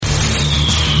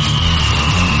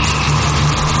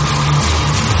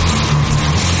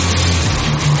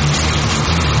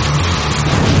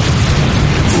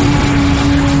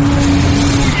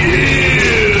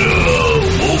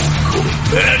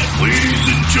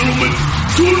gentlemen,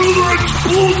 to another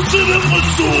explosive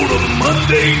episode of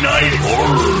Monday Night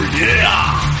Horror.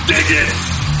 Yeah, dig it.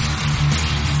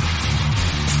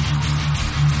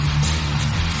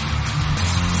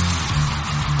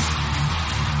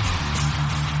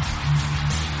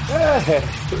 Hey,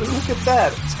 look at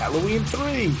that. It's Halloween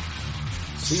 3.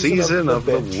 Season of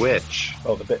the Witch.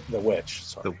 Oh, the Witch.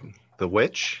 Sorry. The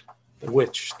Witch? The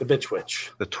Witch. The Bitch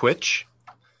Witch. The Twitch?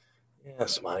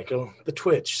 Yes, Michael. The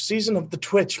Twitch. Season of the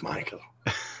Twitch, Michael.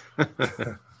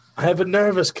 I have a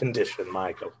nervous condition,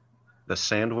 Michael. The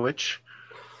Sandwich?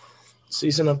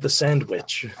 Season of the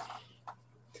Sandwich.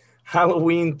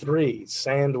 Halloween 3.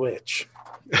 Sandwich.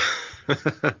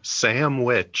 Sam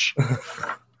Witch.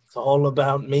 It's all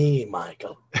about me,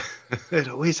 Michael. It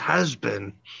always has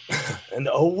been. And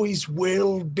always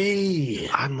will be.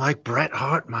 I'm like Bret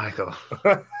Hart, Michael.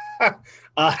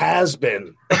 A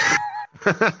has-been.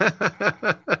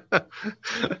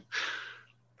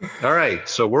 All right,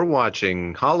 so we're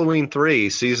watching Halloween 3,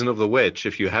 Season of the Witch,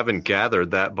 if you haven't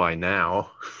gathered that by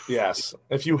now. Yes.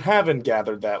 If you haven't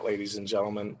gathered that, ladies and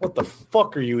gentlemen, what the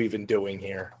fuck are you even doing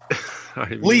here? Are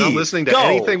you not listening to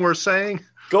anything we're saying?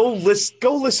 Go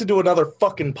listen to another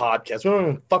fucking podcast. We don't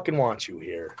even fucking want you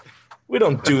here. We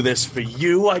don't do this for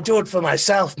you. I do it for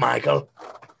myself, Michael.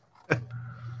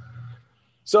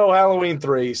 So Halloween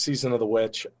 3, Season of the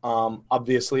Witch.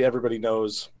 Obviously, everybody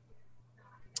knows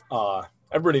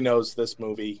this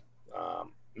movie.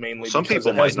 Mainly some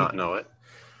people might not know it.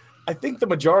 I think the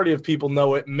majority of people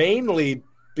know it mainly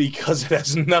because it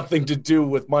has nothing to do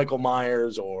with Michael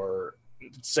Myers or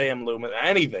Sam Loomis,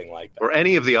 anything like that. Or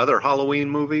any of the other Halloween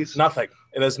movies? Nothing.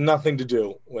 It has nothing to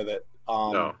do with it.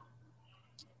 No.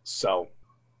 So,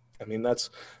 I mean, that's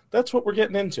what we're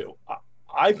getting into.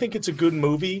 I think it's a good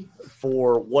movie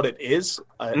for what it is.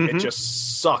 It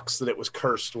just sucks that it was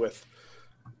cursed with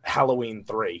Halloween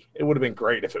 3. It would have been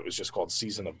great if it was just called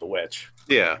Season of the Witch.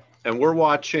 Yeah, and we're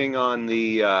watching on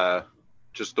the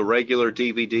just the regular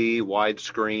DVD,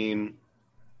 widescreen.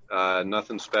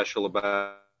 Nothing special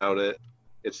about it.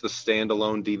 It's the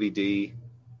standalone DVD.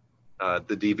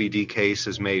 The DVD case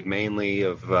is made mainly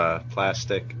of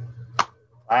plastic.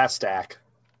 Plastic.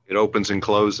 It opens and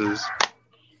closes.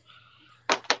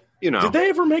 You know. Did they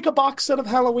ever make a box set of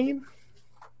Halloween?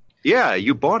 Yeah,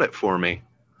 you bought it for me.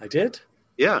 I did?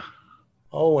 Yeah.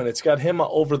 Oh, and it's got him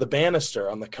over the banister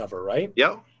on the cover, right?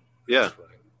 Yep. Yeah. Right.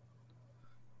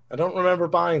 I don't remember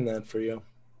buying that for you.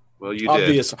 Well, you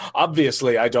did.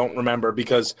 Obviously, I don't remember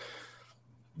because,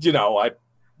 I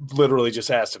literally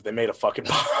just asked if they made a fucking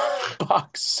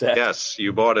box set. Yes,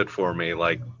 you bought it for me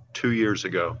like 2 years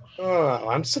ago. Oh,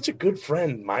 I'm such a good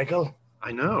friend, Michael.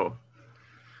 I know.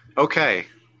 Okay.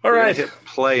 All right. Hit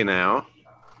play now.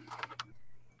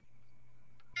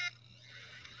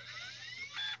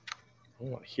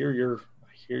 I hear your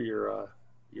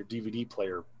DVD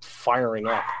player firing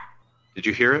up. Did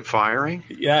you hear it firing?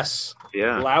 Yes.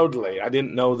 Yeah. Loudly. I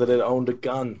didn't know that it owned a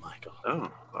gun, Michael.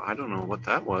 Oh, I don't know what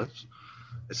that was.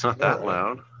 It's not that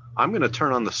loud. I'm going to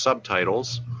turn on the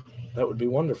subtitles. That would be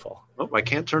wonderful. Oh, I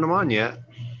can't turn them on yet.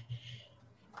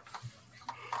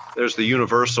 There's the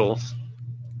Universal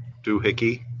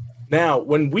doohickey. Now,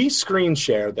 when we screen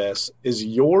share this, is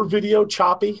your video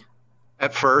choppy?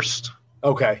 At first.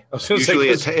 Okay. Usually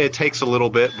it takes a little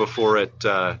bit before it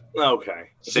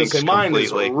okay. Syncs mine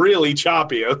completely. Is really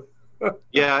choppy.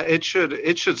 Yeah, it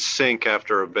should sync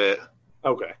after a bit.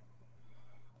 Okay.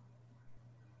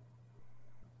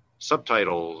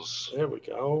 Subtitles. There we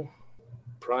go.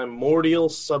 Primordial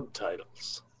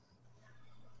subtitles.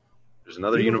 There's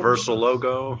another Universal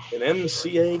logo. An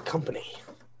MCA company.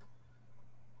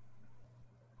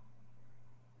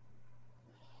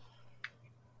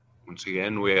 Once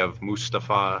again, we have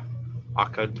Mustafa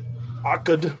Akkad.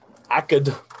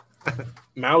 Akkad.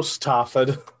 Mouse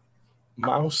Toffed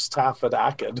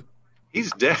Akkad.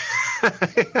 He's dead.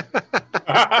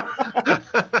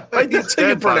 Right, He's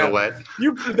dead, by the way.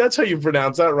 That's how you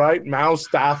pronounce that, right? Mouse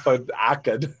Toffed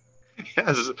Akkad.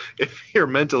 Yes, if you're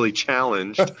mentally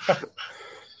challenged.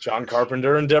 John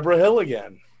Carpenter and Deborah Hill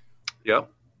again.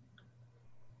 Yep.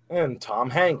 And Tom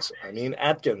Hanks.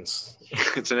 Atkins.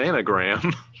 It's an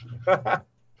anagram.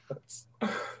 It's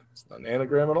not an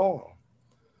anagram at all.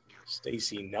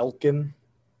 Stacy Nelkin.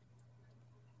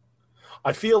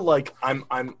 I feel like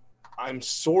I'm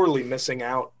sorely missing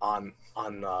out on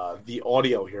the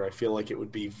audio here. I feel like it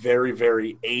would be very,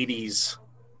 very 80s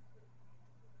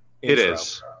intro. It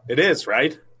is. It is,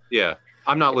 right? Yeah.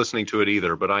 I'm not listening to it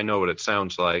either, but I know what it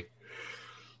sounds like.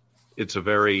 It's a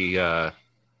very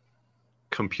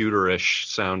computerish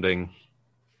sounding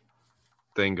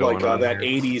thing going on that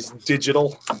here. 80s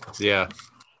digital. Yeah.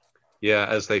 Yeah,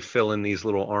 as they fill in these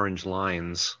little orange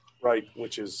lines. Right,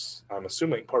 which is, I'm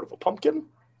assuming, part of a pumpkin.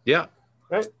 Yeah.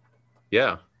 Right.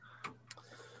 Yeah.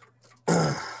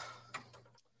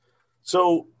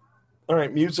 So, all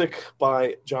right, music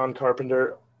by John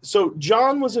Carpenter. So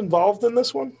John was involved in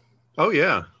this one? Oh,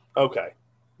 yeah. Okay.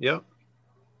 Yeah.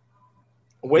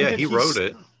 When yeah, did he wrote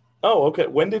it. Oh, okay.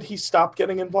 When did he stop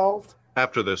getting involved?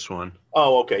 After this one.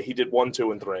 Oh, okay. He did 1,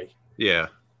 2, and 3. Yeah.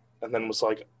 And then was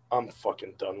like, I'm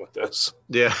fucking done with this.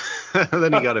 Yeah.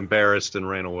 Then he got embarrassed and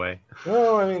ran away.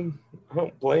 Well, I mean, I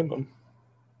don't blame him.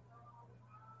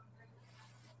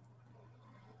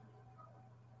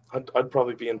 I'd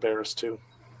probably be embarrassed too.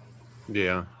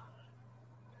 Yeah.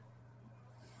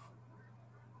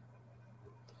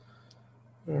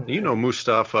 Right. You know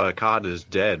Mustafa Akkad is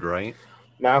dead, right?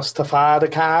 Mustafa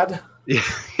Akkad? Yeah,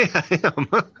 him.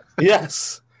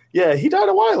 Yes. Yeah, he died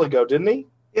a while ago, didn't he?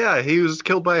 Yeah, he was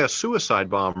killed by a suicide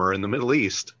bomber in the Middle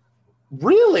East.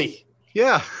 Really?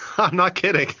 Yeah, I'm not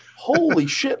kidding. Holy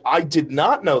shit, I did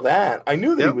not know that. I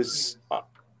knew that he was,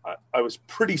 I was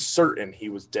pretty certain he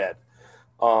was dead.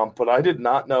 But I did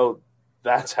not know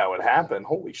that's how it happened.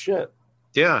 Holy shit.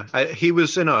 Yeah, he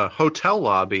was in a hotel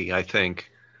lobby, I think,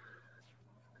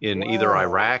 in either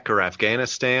Iraq or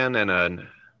Afghanistan, and an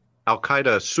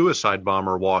Al-Qaeda suicide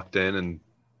bomber walked in and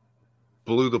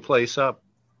blew the place up.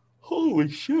 Holy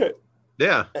shit.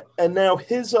 Yeah. And now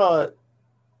his,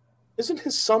 isn't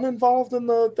his son involved in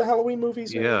the Halloween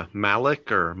movies? Yeah,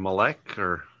 Malik or Malek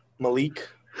or... Malik.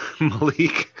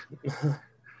 Malik.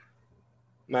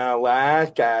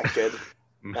 Malik Akkad.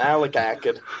 Malik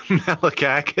Akkad. Malik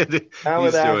Akkad.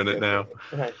 He's doing it now.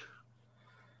 Right.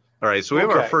 All right, so we have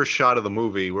our first shot of the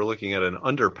movie. We're looking at an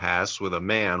underpass with a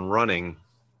man running.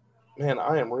 Man,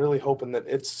 I am really hoping that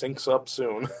it syncs up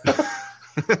soon.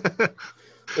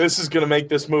 This is going to make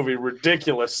this movie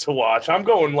ridiculous to watch. I'm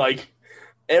going like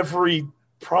every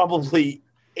probably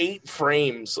 8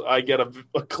 frames I get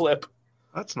a clip.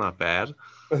 That's not bad.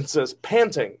 It says,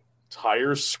 panting,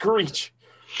 tires screech.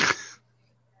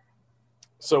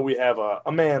 So we have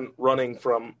a man running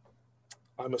from,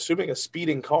 I'm assuming, a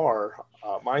speeding car.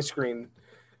 My screen,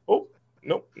 oh,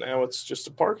 nope, now it's just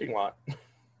a parking lot.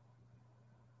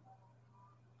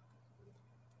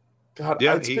 God,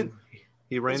 yeah,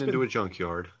 he ran into a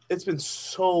junkyard. It's been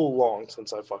so long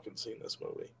since I've fucking seen this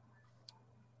movie.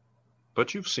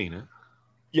 But you've seen it.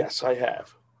 Yes, I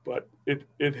have. But it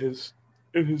has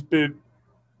been,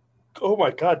 oh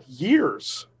my God,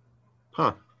 years.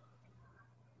 Huh.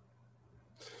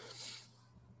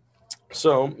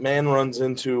 So, man runs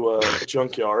into a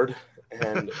junkyard,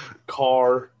 and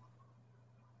car,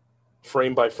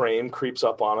 frame by frame, creeps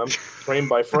up on him. Frame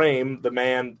by frame, the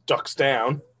man ducks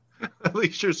down. At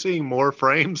least you're seeing more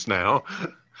frames now.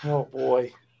 Oh,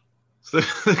 boy. So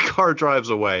the car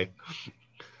drives away.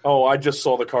 Oh, I just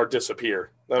saw the car disappear.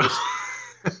 That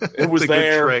was, it was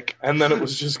there, trick. And then it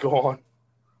was just gone.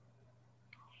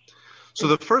 So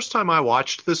the first time I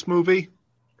watched this movie,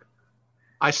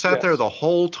 I sat there the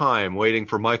whole time waiting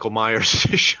for Michael Myers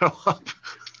to show up.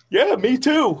 Yeah, me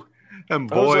too. And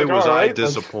boy, was I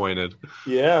disappointed.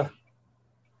 Yeah.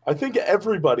 I think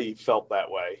everybody felt that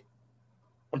way.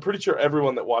 I'm pretty sure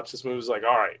everyone that watched this movie was like,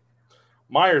 all right,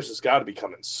 Myers has got to be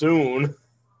coming soon.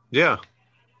 Yeah.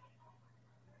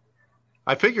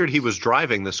 I figured he was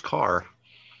driving this car.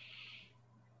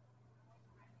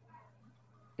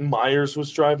 Myers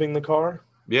was driving the car?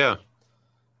 Yeah.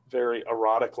 Very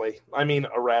erotically. I mean,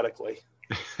 erratically.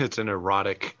 It's an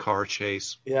erotic car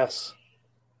chase. Yes.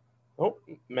 Oh,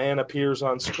 man appears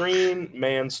on screen.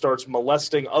 Man starts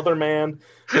molesting other man.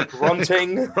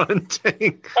 Grunting.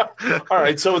 Grunting. All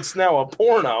right, so it's now a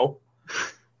porno.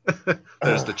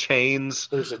 There's the chains.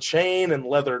 There's a chain and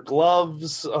leather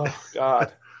gloves. Oh,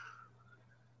 God.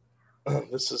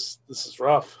 This is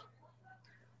rough.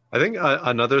 I think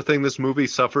another thing this movie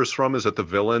suffers from is that the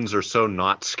villains are so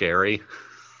not scary.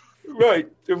 Right.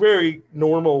 They're very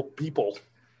normal people.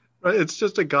 It's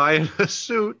just a guy in a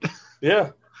suit.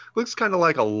 Yeah. Looks kind of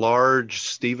like a large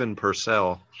Stephen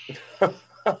Purcell.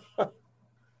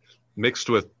 Mixed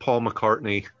with Paul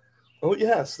McCartney. Oh,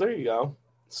 yes. There you go.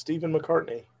 Stephen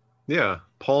McCartney. Yeah.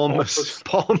 Paul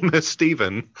Miss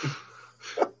Stephen.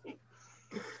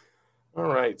 All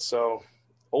right. So,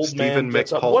 old Stephen man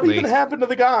gets up. What even happened to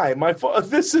the guy?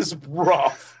 This is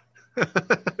rough.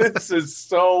 This is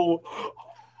so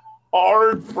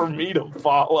hard for me to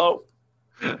follow.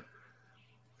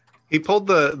 He pulled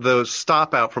the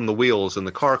stop out from the wheels, and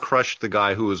the car crushed the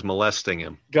guy who was molesting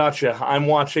him. Gotcha. I'm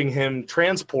watching him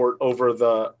transport over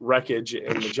the wreckage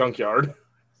in the junkyard.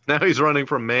 Now he's running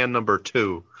from man number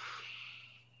 2.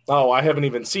 Oh, I haven't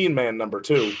even seen man number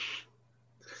 2.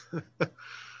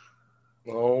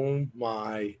 Oh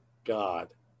my God.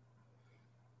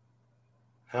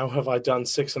 How have I done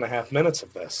 6.5 minutes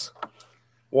of this?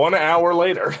 1 hour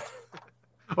later.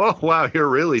 Oh, wow, you're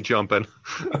really jumping.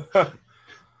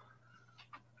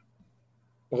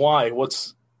 Why?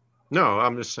 No,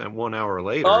 I'm just saying 1 hour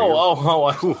later.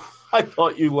 I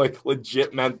thought you like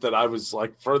legit meant that I was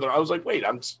like further. I was like, wait,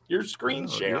 you're screen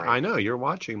sharing. I know, you're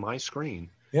watching my screen.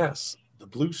 Yes. The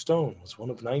blue stone was one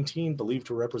of 19 believed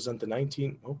to represent the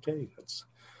 19. Okay, that's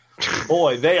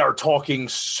boy, they are talking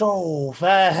so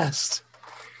fast.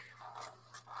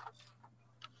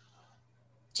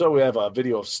 So we have a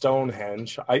video of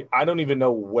Stonehenge. I don't even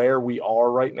know where we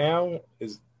are right now.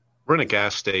 We're in a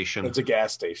gas station. It's a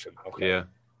gas station. Okay. Yeah.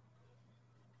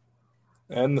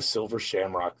 And the Silver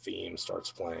Shamrock theme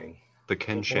starts playing. The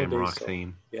Ken Shamrock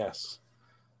theme. Yes.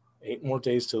 8 more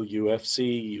days till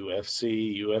UFC,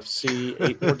 UFC, UFC.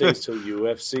 8 more days till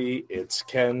UFC. It's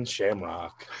Ken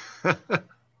Shamrock. I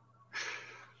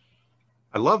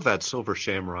love that Silver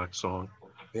Shamrock song.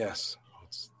 Yes.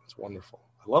 It's wonderful.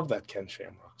 I love that Ken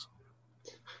Shamrock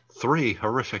song. 3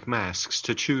 horrific masks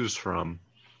to choose from.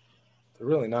 They're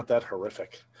really not that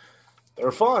horrific.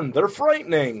 They're fun. They're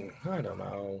frightening. I don't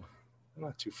know. They're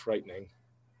not too frightening.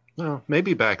 No,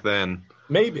 maybe back then.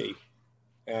 Maybe.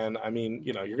 And I mean,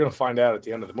 you're going to find out at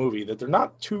the end of the movie that they're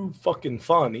not too fucking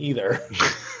fun either.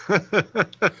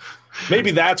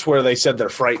 Maybe that's where they said they're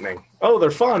frightening. Oh,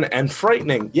 they're fun and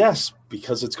frightening. Yes,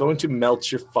 because it's going to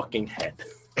melt your fucking head.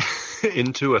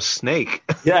 Into a snake.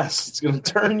 Yes, it's going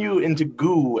to turn you into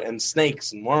goo and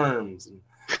snakes and worms.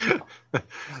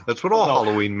 That's what all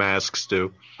Halloween masks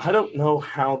do. I don't know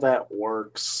how that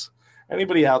works.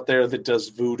 Anybody out there that does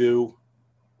voodoo,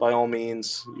 by all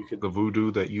means, you could. The voodoo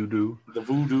that you do. The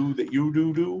voodoo that you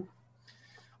do.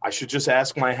 I should just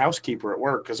ask my housekeeper at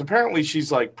work, because apparently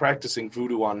she's like practicing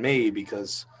voodoo on me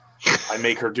because I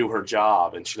make her do her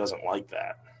job and she doesn't like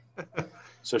that.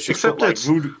 So she's put like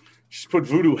voodoo. She's put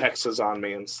voodoo hexes on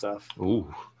me and stuff.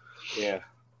 Ooh. Yeah.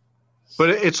 But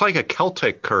it's like a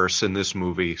Celtic curse in this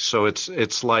movie. So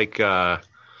it's like not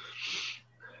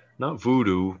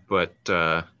voodoo, but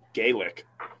Gaelic.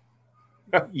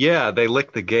 Yeah, they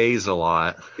lick the gays a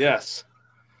lot. Yes.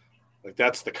 Like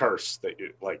that's the curse that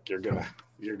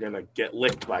you're gonna get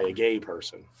licked by a gay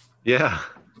person. Yeah.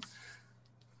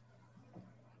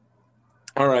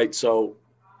 All right, so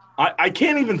I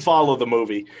can't even follow the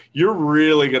movie. You're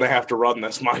really gonna have to run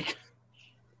this, Mike.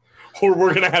 Or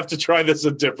we're gonna have to try this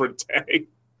a different day.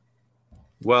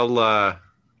 Well,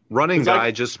 running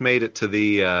guy just made it to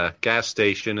the gas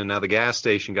station, and now the gas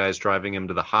station guy is driving him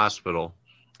to the hospital.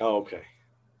 Oh, okay.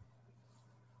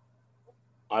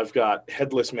 I've got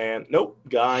headless man. Nope,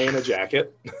 guy in a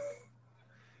jacket.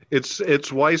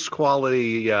 It's Weiss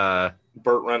quality.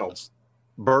 Burt Reynolds.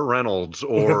 Burt Reynolds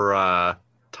or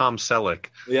Tom Selleck.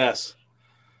 Yes,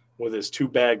 with his 2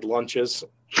 bagged lunches.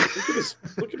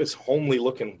 Look at his homely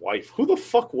looking wife. Who the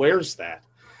fuck wears that?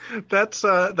 That's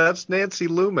Nancy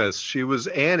Loomis. She was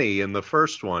Annie in the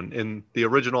first one, in the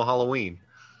original Halloween.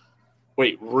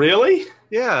 Wait, really?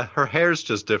 Yeah, her hair's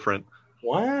just different.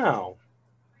 Wow.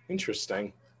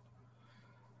 Interesting.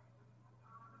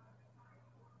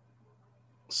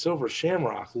 Silver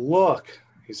Shamrock, look.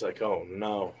 He's like, oh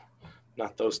no,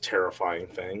 not those terrifying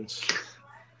things.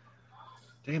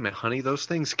 Damn it, honey, those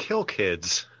things kill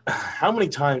kids. How many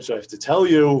times do I have to tell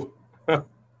you?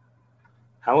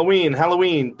 Halloween,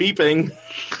 beeping.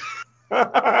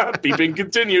 Beeping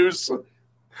continues.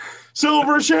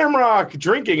 Silver Shamrock,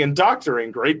 drinking and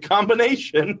doctoring, great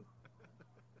combination.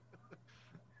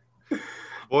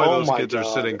 Boy, those kids are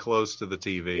sitting close to the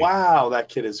TV. Wow, that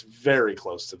kid is very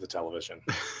close to the television.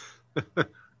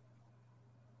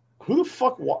 Who the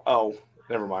fuck? Oh,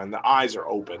 never mind. The eyes are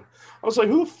open. I was like,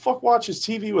 who the fuck watches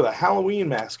TV with a Halloween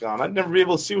mask on? I'd never be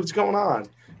able to see what's going on.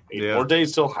 8 more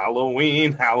days till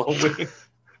Halloween.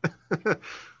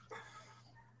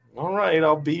 All right,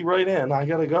 I'll be right in. I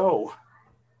gotta go.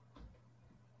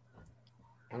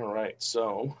 All right,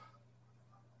 so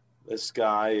this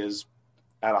guy is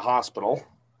at a hospital,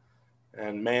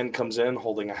 and man comes in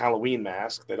holding a Halloween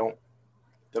mask. They don't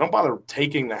bother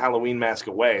taking the Halloween mask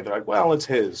away. They're like, well, it's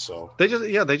his, so they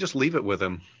just leave it with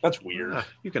him. That's weird.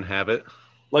 You can have it.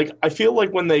 Like, I feel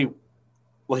like when the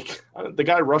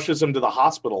guy rushes him to the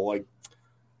hospital, like,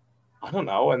 I don't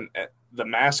know, and the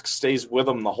mask stays with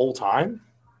him the whole time.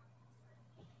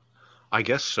 I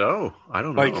guess so. I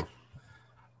don't know.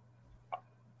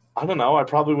 I don't know. I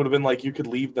probably would have been like, you could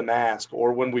leave the mask.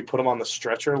 Or when we put him on the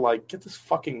stretcher, like, get this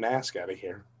fucking mask out of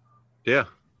here. Yeah.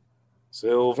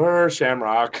 Silver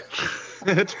Shamrock.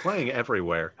 It's playing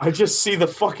everywhere. I just see the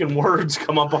fucking words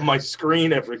come up on my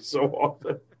screen every so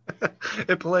often.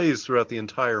 It plays throughout the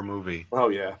entire movie. Oh,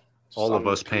 yeah. All of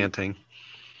us panting.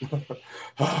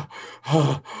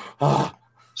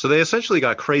 So they essentially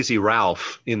got Crazy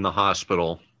Ralph in the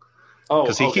hospital. Oh,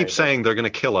 because he keeps saying they're going to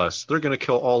kill us. They're going to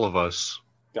kill all of us.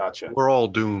 Gotcha. We're all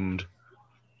doomed.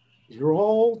 You're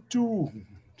all doomed.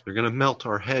 They're going to melt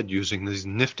our head using these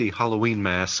nifty Halloween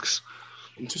masks.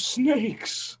 Into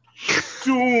snakes.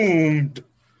 Doomed.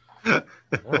 All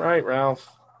right, Ralph.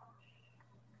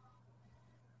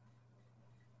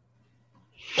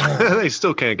 They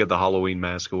still can't get the Halloween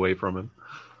mask away from him.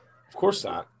 Of course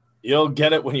not. You'll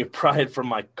get it when you pry it from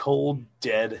my cold,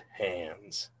 dead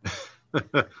hands.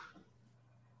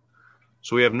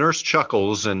 So we have Nurse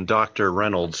Chuckles and Dr.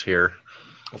 Reynolds here.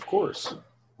 Of course.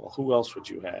 Well, who else would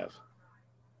you have?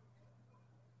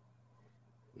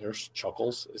 Nurse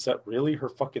Chuckles? Is that really her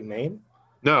fucking name?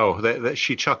 No, that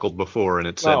she chuckled before and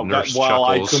it said Nurse Chuckles.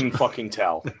 I couldn't fucking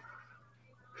tell.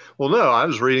 Well, no, I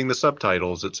was reading the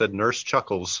subtitles. It said Nurse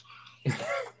Chuckles.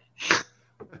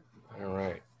 All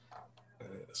right.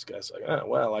 This guy's like,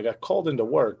 I got called into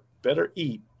work. Better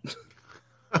eat.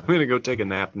 I'm going to go take a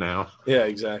nap now. Yeah,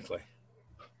 exactly.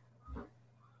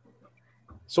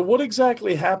 So what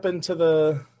exactly happened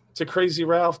to Crazy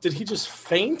Ralph? Did he just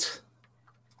faint?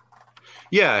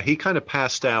 Yeah, he kind of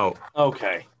passed out.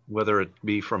 Okay. Whether it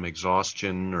be from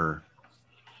exhaustion or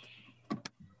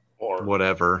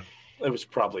whatever. It was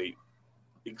probably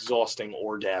exhausting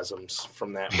orgasms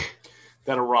from that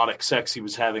erotic sex he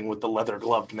was having with the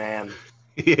leather-gloved man.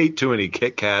 He ate too many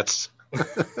Kit Kats.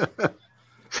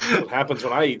 What happens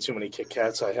when I eat too many Kit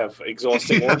Kats? I have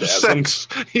exhausting orgasms.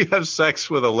 You have sex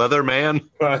with a leather man?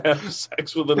 I have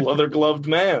sex with a leather-gloved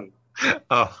man.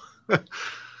 Oh. It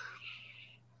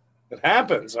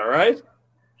happens, all right?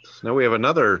 Now we have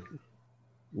another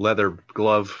leather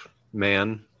glove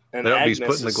man. And he's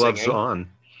putting the gloves on.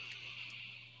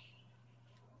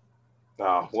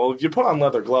 Oh, well, if you put on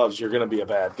leather gloves, you're going to be a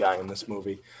bad guy in this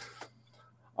movie.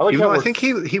 I think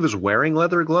he was wearing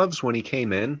leather gloves when he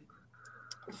came in.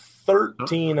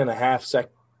 13 and a half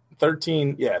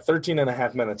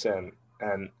minutes in,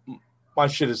 and my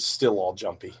shit is still all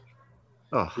jumpy.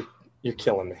 Oh. You're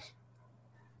killing me.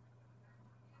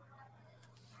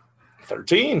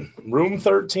 13. Room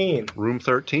 13. Room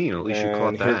 13. At least you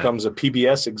caught that. Here comes a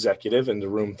PBS executive into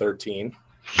room 13.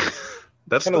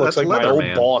 That's looks like my old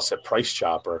man. boss at Price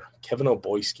Chopper, Kevin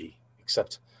Oboisky,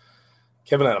 except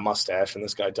Kevin had a mustache and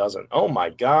this guy doesn't. Oh my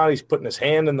God, he's putting his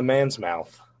hand in the man's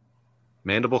mouth.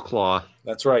 Mandible claw.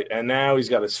 That's right. And now he's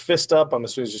got his fist up. I'm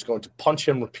assuming he's just going to punch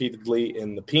him repeatedly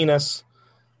in the penis.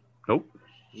 Nope.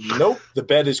 The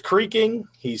bed is creaking.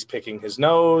 He's picking his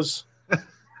nose.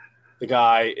 The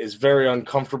guy is very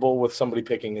uncomfortable with somebody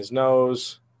picking his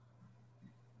nose.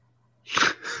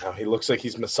 Now he looks like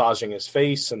he's massaging his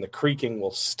face, and the creaking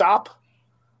will stop.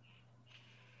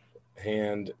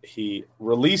 And he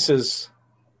releases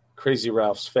Crazy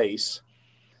Ralph's face.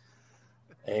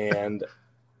 And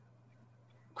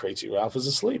Crazy Ralph is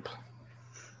asleep.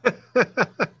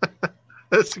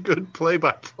 That's a good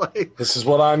play-by-play. This is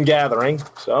what I'm gathering.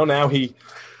 So now he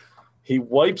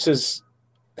wipes his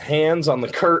hands on the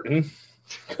curtain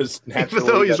because naturally,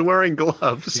 even though he's wearing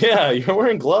gloves. Yeah, you're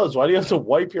wearing gloves. Why do you have to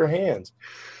wipe your hands?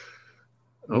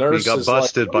 Nurse he got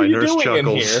busted by Nurse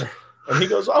Chuckles. And he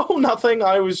goes, "Oh, nothing.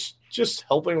 I was just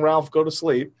helping Ralph go to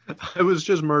sleep. I was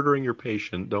just murdering your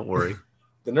patient. Don't worry."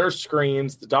 The nurse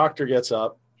screams. The doctor gets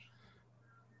up.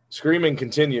 Screaming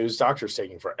continues. Doctor's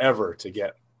taking forever to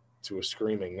get to a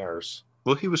screaming nurse.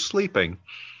 Well, he was sleeping.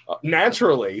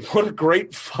 Naturally. What a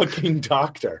great fucking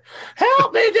doctor.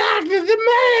 Help me, doctor. The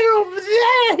man over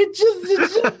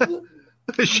there.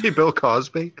 Is she Bill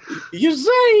Cosby? You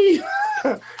see,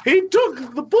 he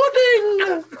took the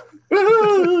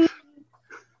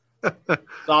pudding.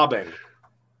 Sobbing.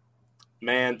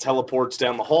 Man teleports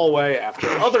down the hallway after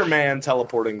other man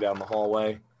teleporting down the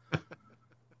hallway.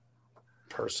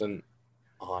 Person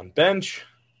on bench.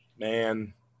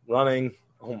 Man running.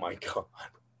 Oh my God.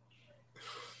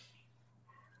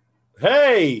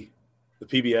 Hey! The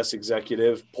PBS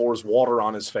executive pours water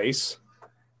on his face.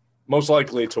 Most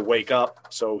likely to wake up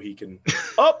so he can...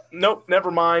 Oh, nope,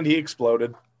 never mind. He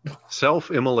exploded.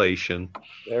 Self-immolation.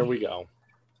 There we go.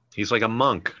 He's like a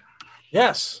monk.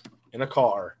 Yes, in a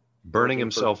car. Burning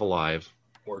himself alive.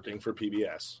 Working for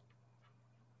PBS.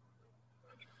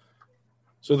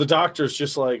 So the doctor's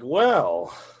just like,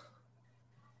 well,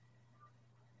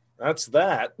 that's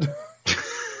that.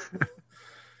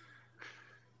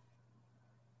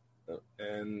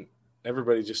 And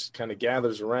everybody just kind of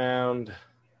gathers around,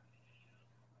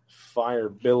 fire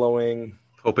billowing.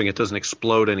 Hoping it doesn't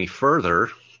explode any further.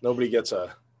 Nobody goes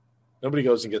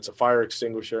and gets a fire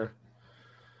extinguisher.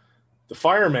 the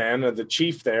fireman, the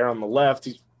chief there on the left,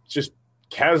 he's just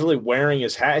casually wearing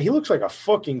his hat. He looks like a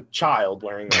fucking child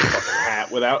wearing that fucking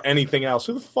hat without anything else.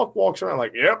 Who the fuck walks around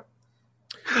like, yep,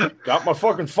 got my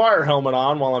fucking fire helmet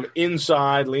on while I'm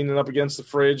inside leaning up against the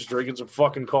fridge drinking some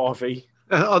fucking coffee.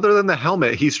 Other than the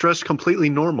helmet, he's dressed completely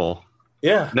normal.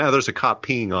 Yeah. Now there's a cop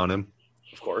peeing on him.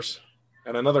 Of course.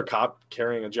 And another cop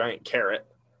carrying a giant carrot.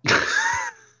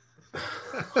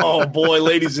 Oh boy,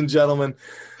 ladies and gentlemen.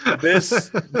 This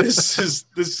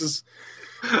is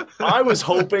I was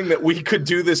hoping that we could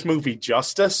do this movie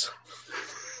justice,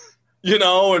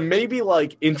 and maybe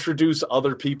like introduce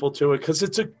other people to it because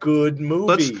it's a good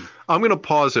movie. I'm going to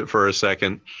pause it for a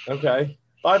second. Okay.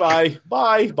 Bye.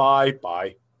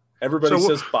 Everybody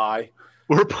says bye.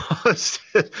 We're paused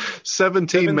at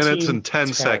 17 minutes and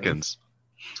 10 seconds.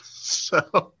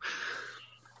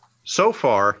 So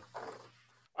far,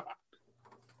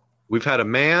 we've had a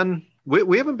man.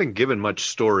 We haven't been given much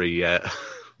story yet.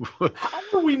 How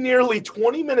are we nearly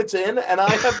 20 minutes in and I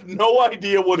have no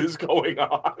idea what is going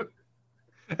on?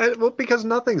 Well, because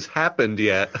nothing's happened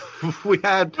yet.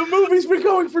 The movie's been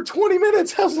going for 20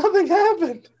 minutes. How's nothing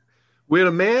happened? We had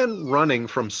a man running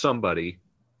from somebody,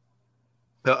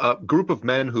 a group of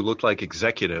men who looked like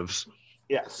executives.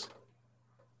 Yes.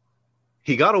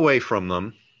 He got away from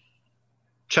them,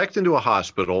 checked into a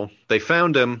hospital. They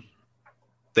found him.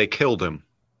 They killed him.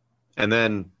 And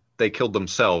then they killed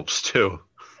themselves, too.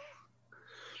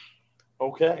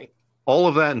 Okay. All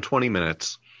of that in 20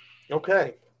 minutes.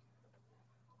 Okay.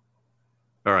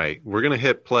 All right. We're going to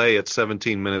hit play at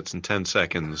 17 minutes and 10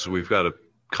 seconds. We've got a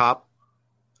cop,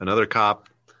 another cop,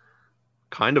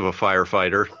 kind of a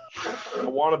firefighter. A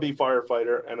wannabe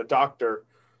firefighter, and a doctor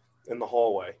in the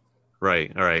hallway.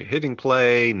 Right. All right. Hitting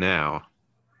play now.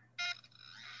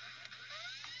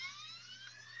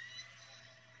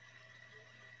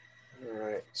 All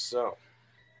right. So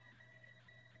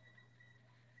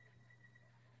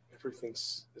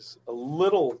everything's is a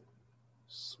little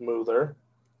smoother.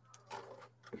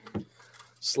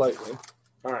 Slightly.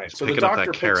 All right. So the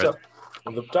doctor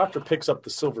picks up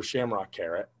the silver shamrock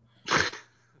carrot.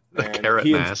 The carrot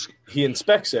mask. He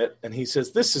inspects it and he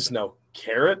says, "This is no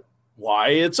carrot. Why,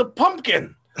 it's a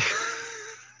pumpkin."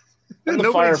 And the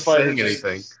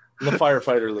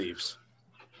firefighter leaves.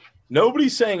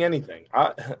 Nobody's saying anything.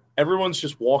 Everyone's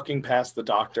just walking past the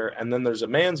doctor, and then there's a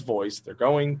man's voice. They're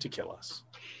going to kill us.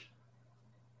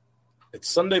 It's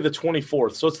Sunday the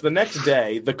 24th, so it's the next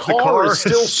day. The car is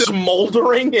still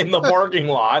smoldering in the parking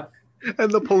lot.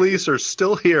 And the police are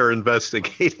still here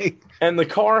investigating. And the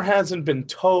car hasn't been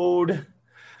towed.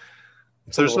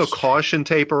 There's no caution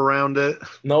tape around it.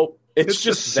 Nope. It's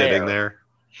just sitting there.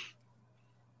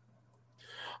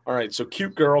 All right, so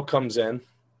cute girl comes in,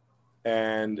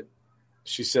 and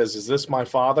she says, "Is this my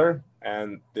father?"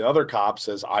 And the other cop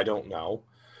says, "I don't know."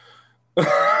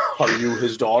 Are you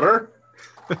his daughter?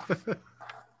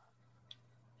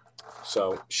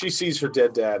 So she sees her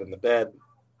dead dad in the bed.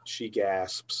 She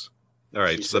gasps. All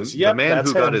right, so the man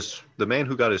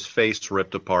who got his face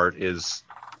ripped apart is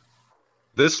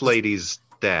this lady's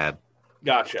dad.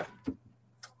 Gotcha.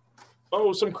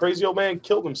 Oh, some crazy old man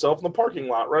killed himself in the parking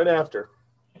lot right after.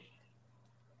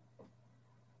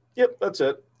 Yep, that's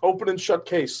it. Open and shut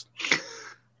case.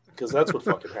 Because that's what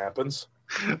fucking happens.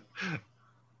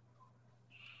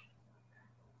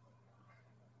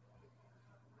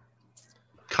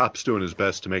 Cop's doing his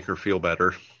best to make her feel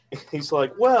better. He's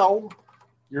like, "Well,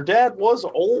 your dad was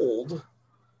old."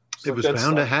 It was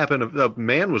bound to happen. A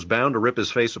man was bound to rip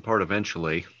his face apart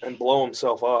eventually. And blow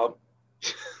himself up.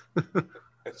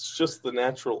 It's just the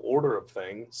natural order of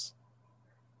things.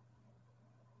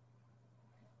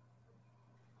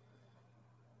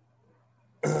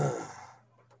 All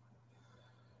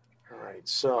right,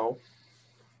 so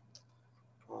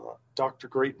Dr.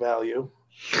 Great Value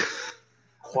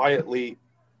quietly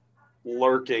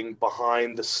lurking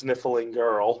behind the sniffling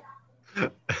girl.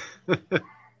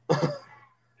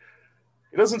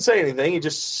 He doesn't say anything. He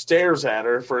just stares at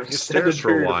her for an extended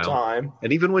period of time.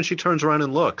 And even when she turns around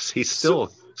and looks, he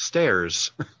still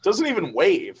stares. Doesn't even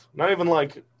wave. Not even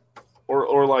like,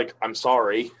 or like, "I'm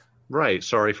sorry." Right.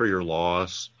 Sorry for your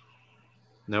loss.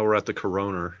 Now we're at the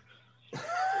coroner.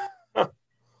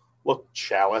 Look,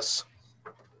 Chalice.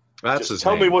 That's his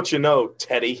name. Tell me what you know,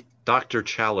 Teddy. Dr.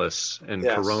 Chalice and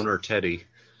Coroner Teddy.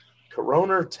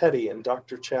 Coroner Teddy and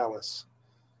Dr. Chalice.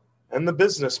 And the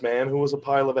businessman who was a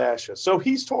pile of ashes. So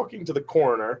he's talking to the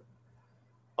coroner.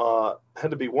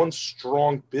 Had to be one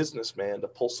strong businessman to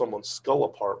pull someone's skull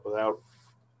apart without...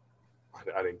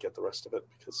 I didn't get the rest of it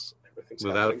because everything's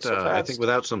happening so fast. I think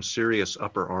without some serious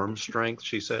upper arm strength,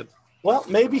 she said. Well,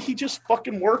 maybe he just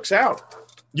fucking works out.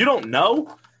 You don't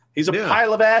know. He's a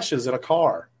pile of ashes in a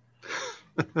car.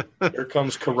 Here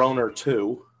comes Coroner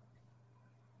 2.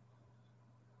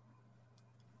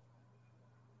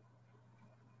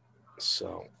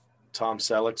 So, Tom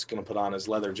Selleck's going to put on his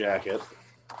leather jacket.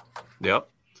 Yep.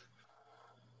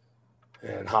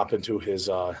 And hop into his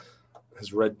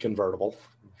red convertible.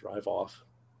 Drive off.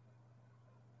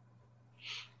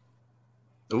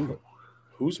 Ooh.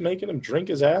 Who's making him drink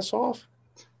his ass off?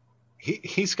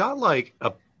 He's got like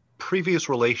a previous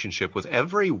relationship with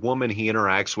every woman he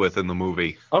interacts with in the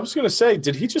movie. I was going to say,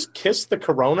 did he just kiss the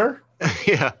coroner?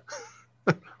 Yeah.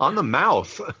 On the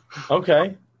mouth.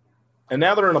 Okay. And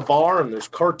now they're in a bar and there's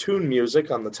cartoon music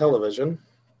on the television.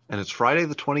 And it's Friday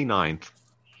the 29th.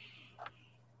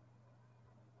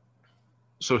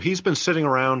 So he's been sitting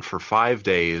around for 5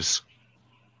 days.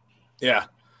 Yeah.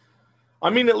 I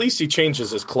mean, at least he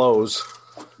changes his clothes.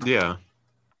 Yeah.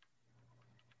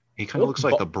 He kind of looks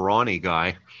like the brawny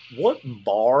guy. What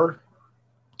bar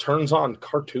turns on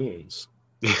cartoons?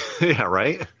 Yeah,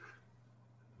 right?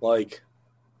 Like,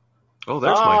 oh,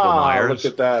 there's Michael Myers. Look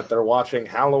at that. They're watching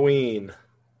Halloween.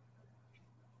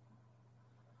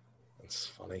 That's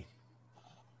funny.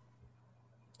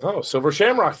 Oh, Silver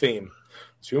Shamrock theme.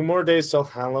 2 more days till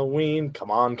Halloween.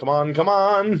 Come on, come on, come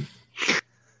on.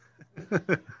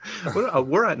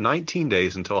 We're at 19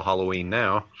 days until Halloween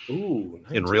now. Ooh,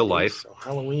 in real life.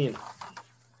 Halloween.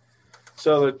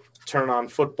 So they turn on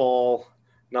football.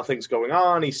 Nothing's going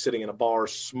on. He's sitting in a bar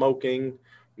smoking.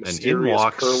 Mysterious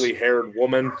curly-haired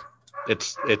woman.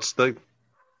 It's the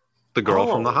girl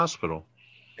from the hospital.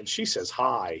 And she says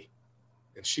hi.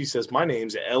 And she says, my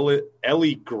name's Ellie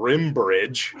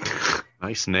Grimbridge.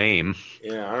 Nice name.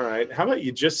 Yeah, all right. How about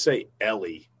you just say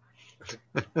Ellie?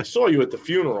 I saw you at the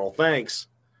funeral. Thanks.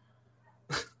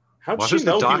 How'd she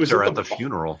know he was at the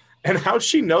funeral? And how'd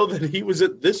she know that he was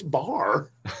at this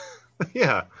bar?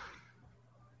 Yeah.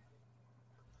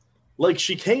 Like,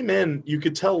 she came in, you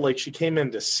could tell, like, she came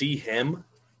in to see him.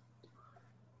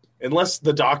 Unless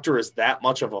the doctor is that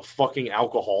much of a fucking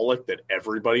alcoholic that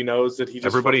everybody knows that he just...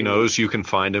 Everybody knows you can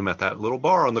find him at that little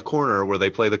bar on the corner where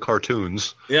they play the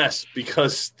cartoons. Yes,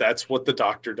 because that's what the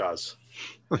doctor does.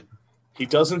 He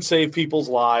doesn't save people's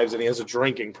lives, and he has a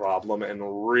drinking problem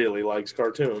and really likes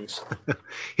cartoons.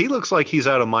 He looks like he's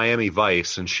out of Miami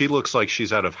Vice, and she looks like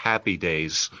she's out of Happy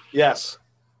Days. Yes.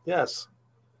 Yes.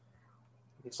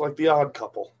 It's like The Odd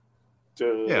Couple.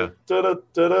 Yeah.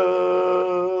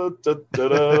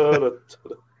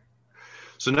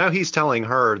 So now he's telling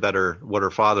her that what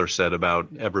her father said about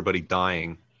everybody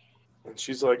dying. And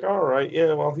she's like, all right,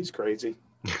 yeah, well, he's crazy.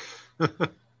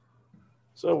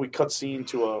 So we cut scene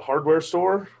to a hardware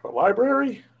store, a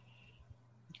library.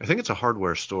 I think it's a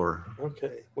hardware store.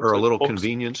 Okay. Or a little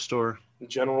convenience store.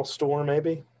 General store,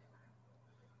 maybe.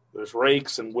 There's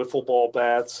rakes and wiffle ball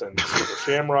bats and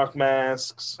shamrock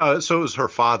masks. So it was her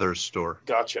father's store.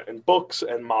 Gotcha. And books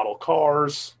and model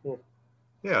cars.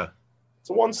 Yeah. It's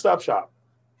a one-stop shop.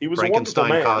 He was Frankenstein a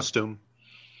wonderful man. Costume.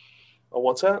 Oh,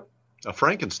 what's that? A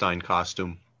Frankenstein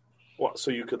costume. What? So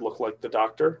you could look like the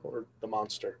doctor or the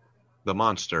monster? The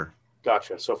monster.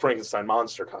 Gotcha. So Frankenstein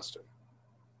monster costume.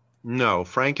 No,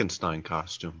 Frankenstein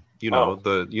costume. You know,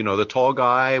 the tall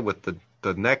guy with the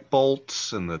neck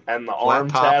bolts and the arm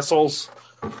tassels.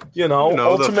 You know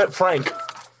ultimate Frank.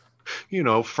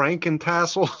 Frank and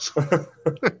tassels.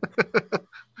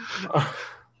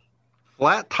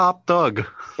 Flat top Doug.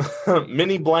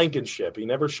 Mini Blankenship. He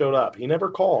never showed up. He never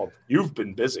called. You've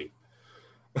been busy.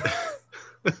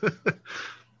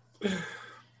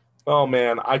 Oh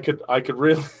man, I could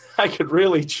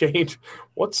really change.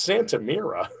 What's Santa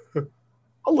Mira?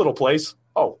 A little place.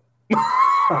 Oh.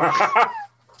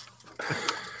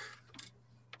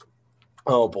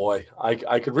 Oh boy,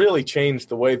 I could really change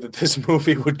the way that this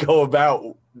movie would go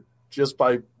about just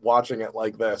by watching it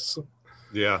like this.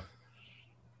 Yeah.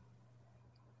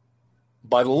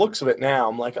 By the looks of it now,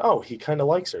 I'm like, oh, he kind of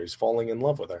likes her. He's falling in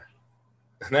love with her.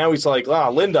 And now he's like,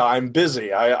 Linda, I'm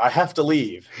busy. I have to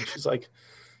leave. And she's like,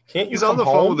 can't you come home? He's on the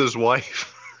phone with his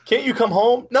wife. Can't you come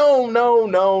home? No.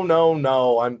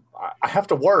 I have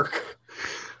to work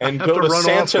and go to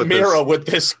Santa Mira with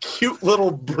this cute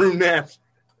little brunette.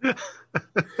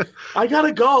 I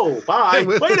gotta go. Bye.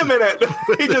 Wait a minute.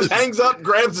 He just hangs up,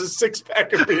 grabs his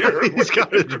 6-pack of beer. He's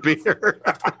got his beer.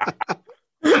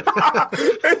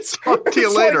 Talk to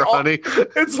you later, honey.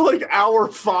 It's like our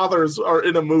fathers are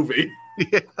in a movie.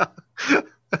 Yeah.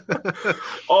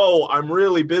 Oh, I'm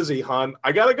really busy, hon.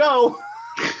 I gotta go.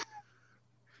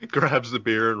 He grabs the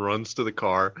beer and runs to the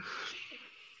car.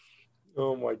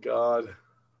 Oh my God.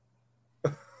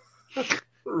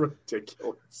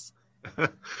 Ridiculous.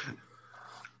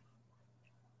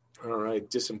 All right,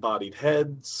 disembodied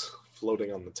heads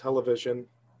floating on the television.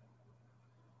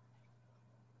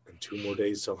 And 2 more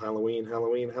days till Halloween,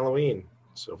 Halloween, Halloween.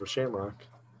 Silver Shamrock.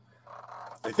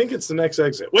 I think it's the next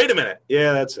exit. Wait a minute.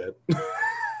 Yeah, that's it.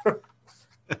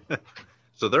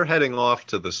 So they're heading off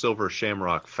to the Silver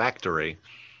Shamrock factory.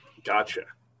 Gotcha.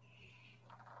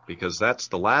 Because that's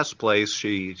the last place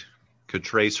she could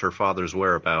trace her father's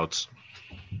whereabouts.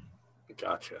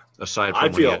 Gotcha. Aside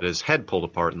from when he had his head pulled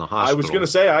apart in the hospital. I was going to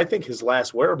say, I think his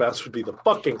last whereabouts would be the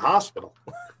fucking hospital.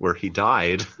 Where he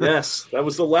died. Yes, that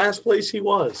was the last place he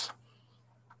was.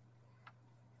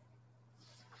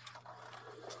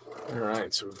 All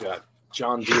right, so we've got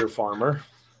John Deere farmer.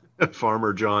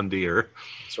 Farmer John Deere.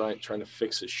 That's right, trying to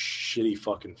fix his shitty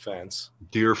fucking fence.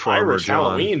 Deere farmer Irish John.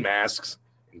 Halloween masks.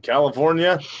 In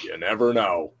California, you never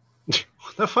know.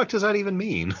 What the fuck does that even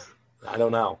mean? I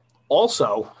don't know.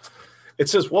 Also, it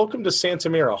says, welcome to Santa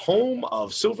Mira, home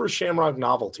of Silver Shamrock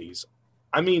novelties.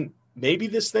 I mean, maybe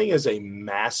this thing is a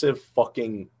massive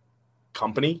fucking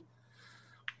company,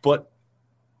 but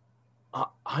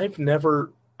I've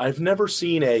never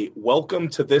seen a welcome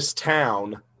to this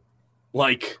town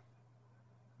like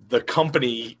the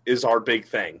company is our big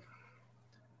thing.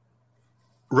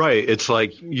 Right. It's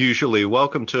like usually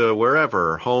welcome to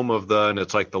wherever, home of the, and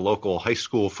it's like the local high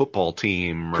school football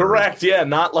team. Correct. Yeah.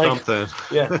 Not like something.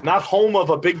 Yeah. Not home of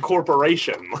a big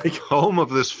corporation. Like home of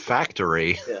this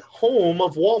factory. Yeah. Home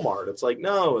of Walmart. It's like,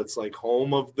 no, it's like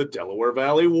home of the Delaware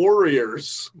Valley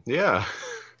Warriors. Yeah.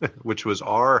 Which was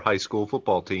our high school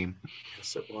football team.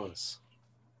 Yes, it was.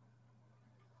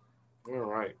 All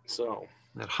right. So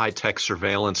that high-tech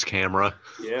surveillance camera.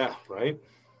 Yeah. Right.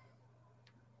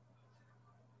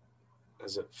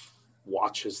 As it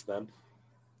watches them.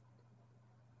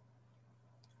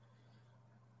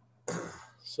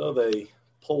 So they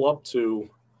pull up to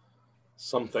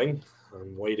something.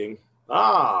 I'm waiting.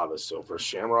 The Silver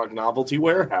Shamrock Novelty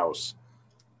Warehouse.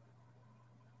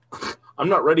 I'm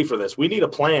not ready for this. We need a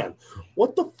plan.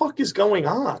 What the fuck is going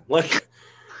on? Like,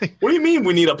 what do you mean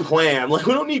we need a plan? Like,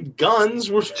 we don't need guns.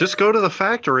 Just go to the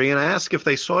factory and ask if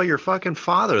they saw your fucking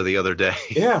father the other day.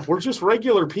 Yeah, we're just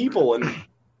regular people. And,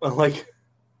 like,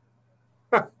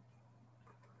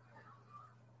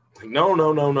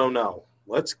 no.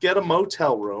 Let's get a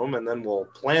motel room and then we'll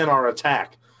plan our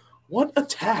attack. What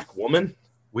attack, woman?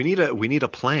 We need a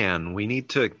plan. We need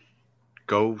to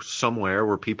go somewhere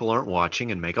where people aren't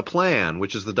watching and make a plan,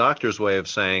 which is the doctor's way of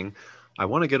saying, I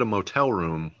want to get a motel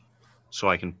room so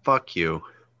I can fuck you.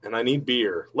 And I need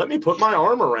beer. Let me put my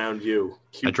arm around you.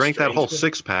 I drank that whole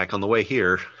 6-pack on the way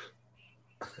here.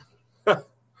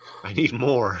 I need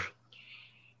more.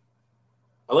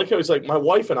 I like how he's like, my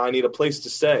wife and I need a place to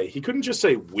stay. He couldn't just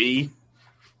say we.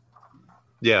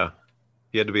 Yeah.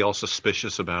 He had to be all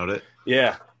suspicious about it.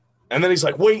 Yeah. And then he's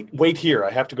like, wait here.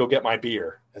 I have to go get my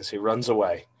beer as he runs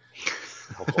away.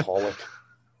 Alcoholic.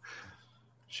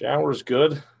 Shower's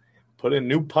good. Put in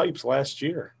new pipes last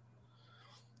year.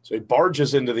 So he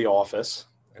barges into the office,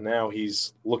 and now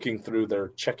he's looking through their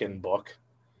check-in book.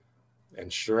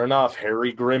 And sure enough,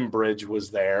 Harry Grimbridge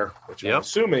was there, which I'm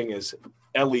assuming is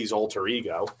Ellie's alter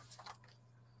ego.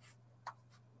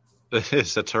 It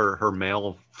is. That's her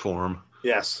male form.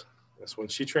 Yes. That's when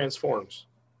she transforms.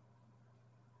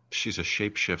 She's a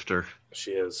shapeshifter.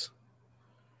 She is.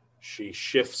 She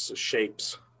shifts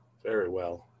shapes very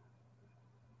well.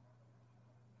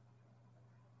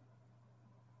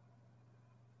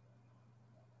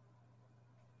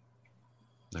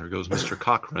 There goes Mr.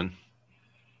 Cochran.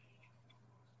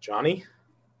 Johnny?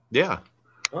 Yeah.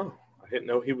 Oh, I didn't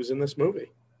know he was in this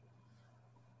movie.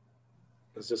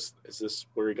 Is this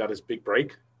where he got his big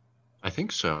break? I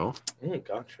think so.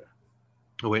 Gotcha.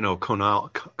 Oh, wait, no, Conan.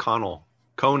 Conal.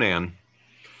 Cochran.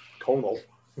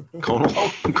 Conan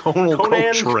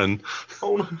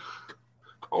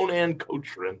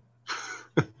Cochran.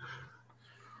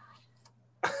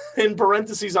 In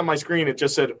parentheses on my screen, it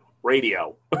just said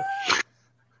radio.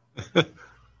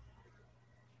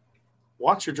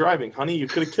 Watch your driving, honey. You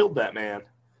could have killed that man.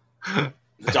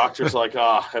 The doctor's like,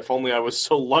 if only I was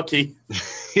so lucky.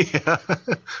 Yeah.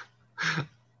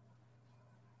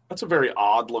 That's a very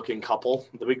odd-looking couple.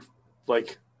 The big,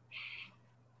 like,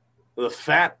 the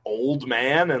fat old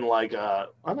man and, like, I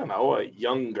don't know, a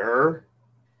younger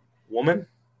woman.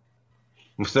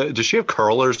 Does she have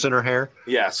curlers in her hair?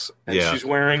 Yes. And she's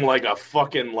wearing, like, a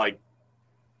fucking, like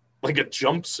a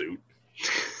jumpsuit.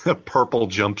 A purple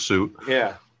jumpsuit.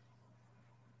 Yeah.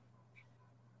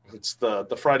 It's the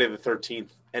Friday the 13th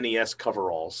NES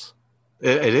coveralls.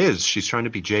 It is. She's trying to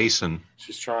be Jason.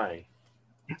 She's trying.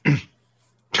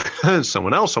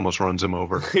 Someone else almost runs him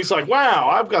over. He's like, wow,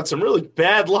 I've got some really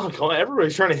bad luck.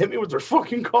 Everybody's trying to hit me with their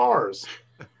fucking cars.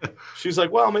 She's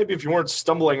like, well, maybe if you weren't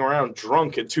stumbling around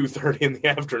drunk at 2:30 in the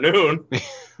afternoon.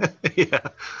 Yeah.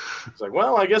 He's like,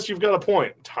 well, I guess you've got a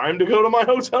point. Time to go to my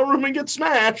hotel room and get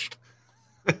smashed.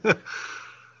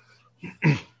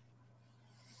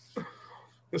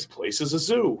 This place is a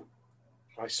zoo.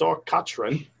 I saw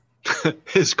Katrin.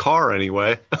 His car,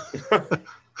 anyway.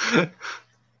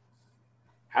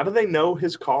 How do they know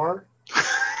his car?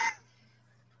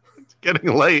 It's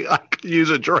getting late. I could use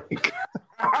a drink.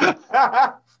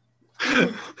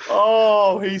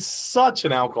 Oh, he's such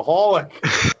an alcoholic.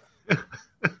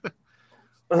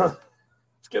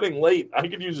 It's getting late. I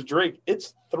could use a drink.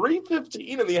 It's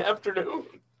 3:15 in the afternoon.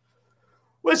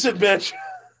 Listen, bitch.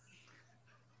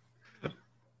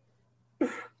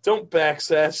 Don't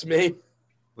backsass me.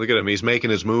 Look at him. He's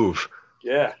making his move.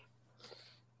 Yeah.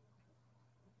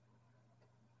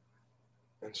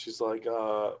 And she's like,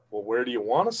 well, where do you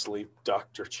want to sleep,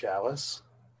 Dr. Chalice?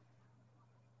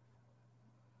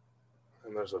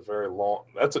 And there's a very long...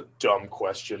 That's a dumb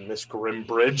question, Miss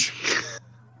Grimbridge.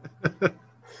 And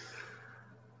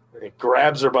he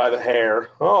grabs her by the hair.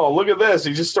 Oh, look at this.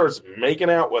 He just starts making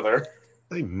out with her.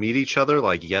 They meet each other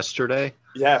like yesterday?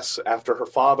 Yes, after her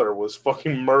father was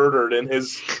fucking murdered in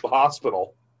his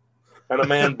hospital. And a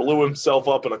man blew himself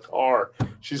up in a car.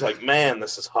 She's like, man,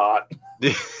 this is hot.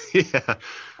 Yeah.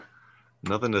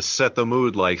 Nothing to set the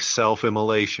mood like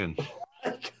self-immolation.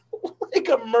 Like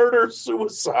a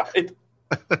murder-suicide.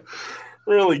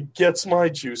 Really gets my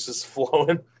juices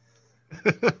flowing.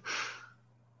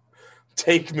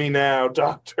 Take me now,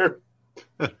 doctor.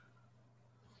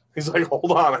 He's like,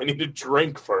 hold on, I need a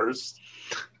drink first.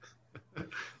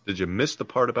 Did you miss the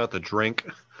part about the drink?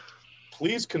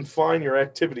 Please confine your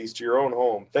activities to your own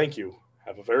home. Thank you.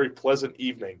 Have a very pleasant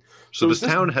evening. So this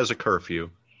town has a curfew.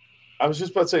 I was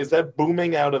just about to say, is that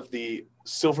booming out of the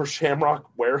Silver Shamrock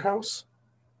warehouse?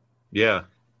 Yeah.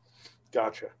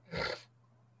 Gotcha.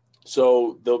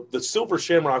 So the Silver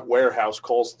Shamrock warehouse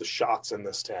calls the shots in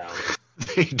this town.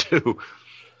 They do.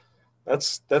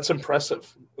 That's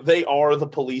impressive. They are the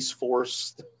police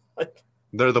force.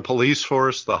 They're the police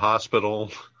force, the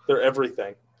hospital. They're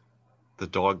everything. The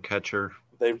dog catcher.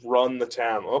 They run the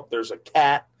town. Oh, there's a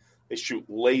cat. They shoot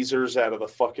lasers out of the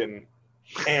fucking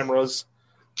cameras.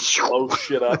 Blow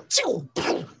shit up.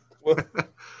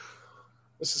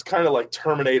 This is kind of like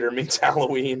Terminator meets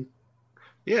Halloween.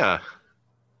 Yeah.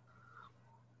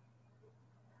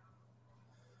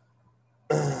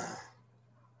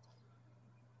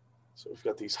 So we've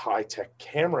got these high-tech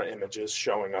camera images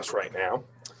showing us right now.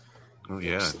 Oh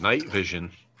yeah, night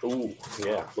vision. Ooh,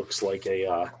 yeah, looks like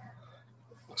a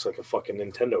fucking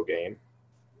Nintendo game.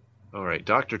 All right,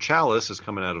 Dr. Chalice is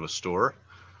coming out of a store.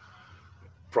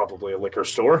 Probably a liquor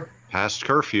store. Past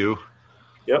curfew.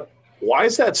 Yep. Why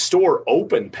is that store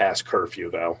open past curfew,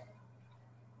 though?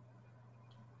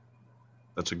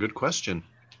 That's a good question.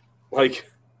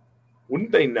 Like,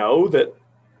 wouldn't they know that,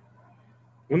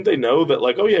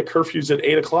 like, oh yeah, curfew's at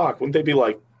 8 o'clock? Wouldn't they be,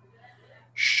 like,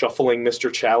 shuffling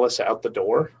Mr. Chalice out the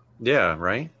door? Yeah,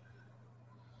 right?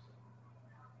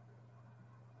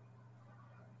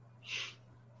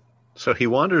 So he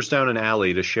wanders down an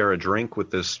alley to share a drink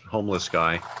with this homeless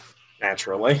guy.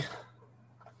 Naturally.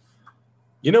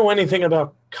 You know anything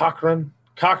about Cochran?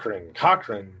 Cochran.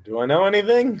 Do I know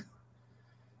anything?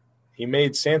 He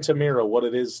made Santa Mira what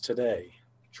it is today.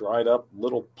 Dried up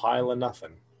little pile of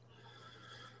nothing.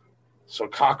 So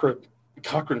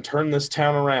Cochran turned this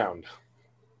town around.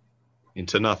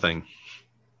 Into nothing.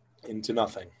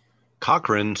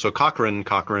 Cochran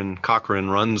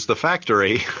runs the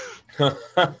factory.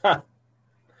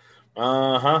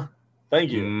 Uh-huh.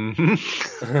 Thank you.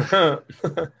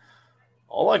 Mm-hmm.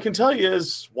 All I can tell you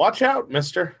is, watch out,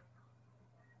 mister.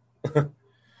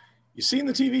 You seen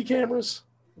the TV cameras?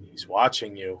 He's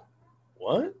watching you.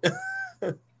 What?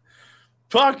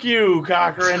 Fuck you,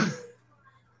 Cochran.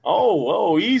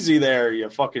 Oh, easy there, you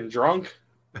fucking drunk.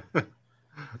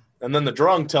 And then the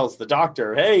drunk tells the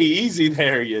doctor, hey, easy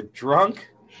there, you drunk.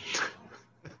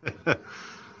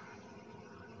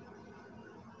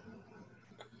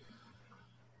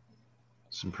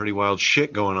 Some pretty wild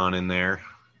shit going on in there.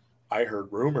 I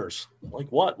heard rumors.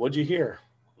 Like what? What'd you hear?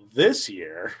 This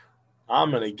year, I'm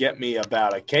going to get me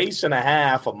about a case and a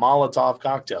half of Molotov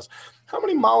cocktails. How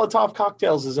many Molotov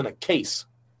cocktails is in a case?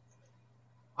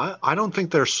 I don't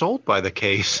think they're sold by the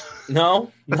case.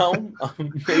 No.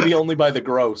 Maybe only by the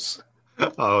gross.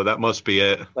 Oh, that must be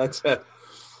it. That's it.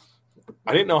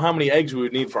 I didn't know how many eggs we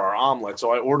would need for our omelet,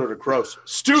 so I ordered a gross.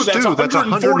 Stew, that's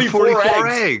 144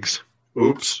 eggs.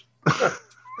 Oops.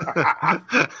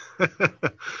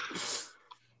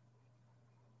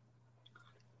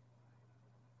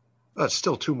 That's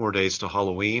still 2 more days to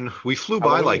Halloween. We flew by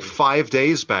Halloween. like 5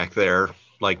 days back there,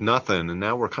 like nothing, and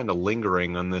now we're kind of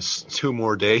lingering on this 2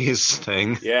 more days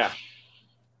thing. Yeah.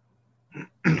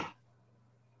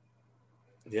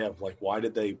 Yeah, like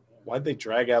why'd they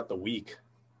drag out the week?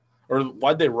 Or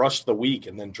why'd they rush the week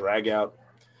and then drag out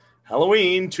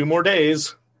Halloween, 2 more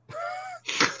days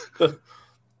to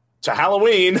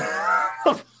Halloween?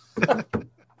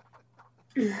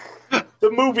 The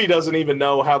movie doesn't even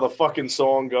know how the fucking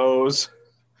song goes.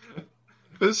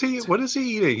 What is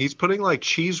he eating? He's putting like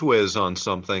Cheese Whiz on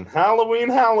something. Halloween,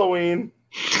 Halloween.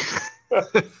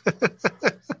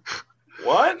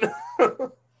 What?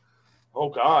 Oh,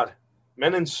 God.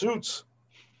 Men in suits.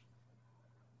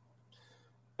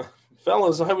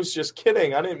 Fellas, I was just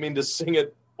kidding. I didn't mean to sing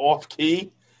it off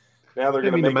key. Now they're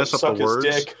going to make him suck his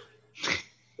dick.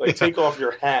 Like, take off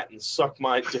your hat and suck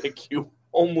my dick, you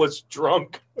homeless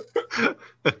drunk.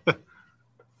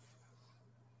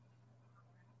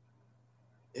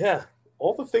 Yeah,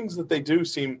 all the things that they do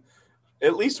seem,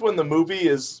 at least when the movie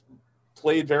is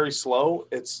played very slow,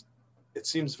 it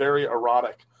seems very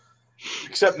erotic.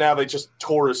 Except now they just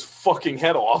tore his fucking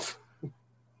head off.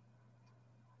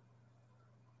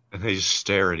 And they just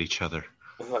stare at each other.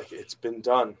 Like, it's been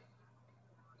done.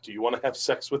 Do you want to have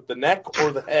sex with the neck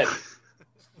or the head?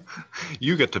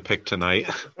 You get to pick tonight.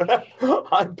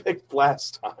 I picked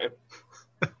last time.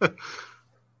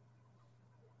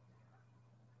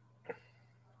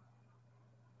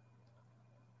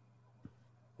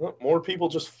 Well, more people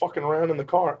just fucking around in the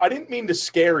car. I didn't mean to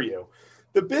scare you.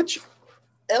 The bitch,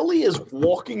 Ellie, is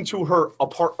walking to her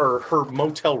her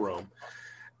motel room,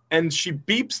 and she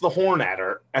beeps the horn at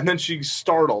her, and then she's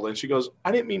startled, and she goes,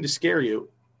 "I didn't mean to scare you.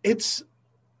 It's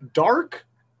dark,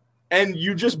 and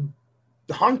you just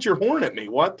honked your horn at me.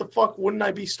 What the fuck wouldn't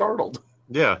I be startled?"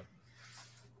 Yeah.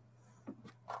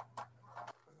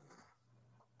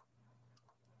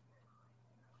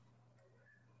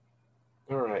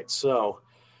 All right, so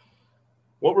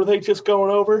what were they just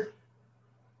going over?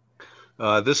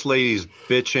 This lady's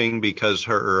bitching because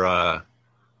her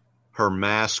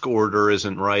mask order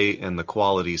isn't right and the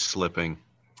quality's slipping.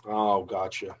 Oh,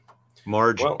 gotcha.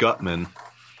 Marge Gutman.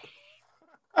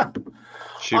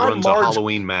 She runs a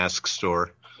Halloween mask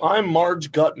store. I'm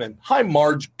Marge Gutman. Hi,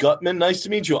 Marge Gutman. Nice to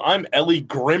meet you. I'm Ellie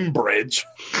Grimbridge.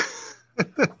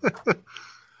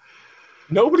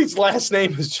 Nobody's last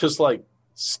name is just like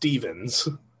Stevens.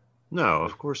 No,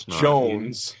 of course not.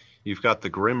 Jones. You've got the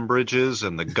Grimbridges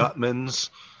and the Gutmans.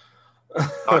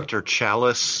 Dr.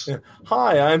 Chalice.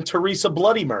 Hi, I'm Teresa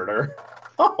Bloody Murder.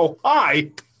 Oh,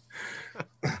 hi.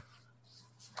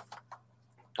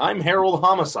 I'm Harold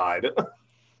Homicide.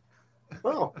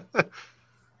 Oh.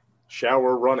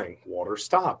 Shower running. Water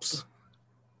stops.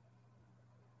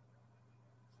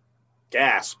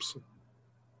 Gasps.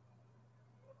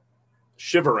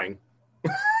 Shivering.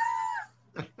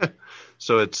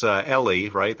 So it's Ellie,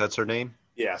 right? That's her name?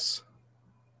 Yes.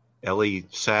 Ellie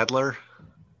Sadler?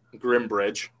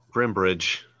 Grimbridge.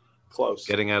 Close.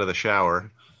 Getting out of the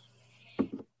shower.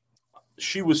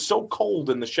 She was so cold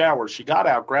in the shower, she got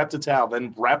out, grabbed a towel,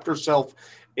 then wrapped herself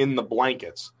in the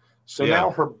blankets. So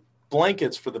now her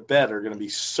blankets for the bed are going to be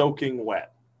soaking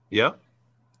wet. Yep.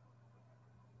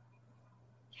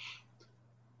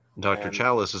 Dr.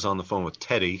 Chalice is on the phone with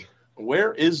Teddy.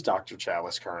 Where is Dr.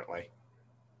 Chalice currently?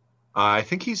 I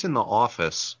think he's in the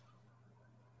office.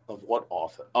 Of what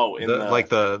office? Oh, in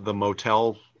the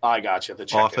motel. I gotcha. The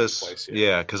check-in office place.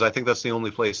 Yeah, because I think that's the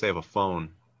only place they have a phone.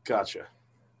 Gotcha.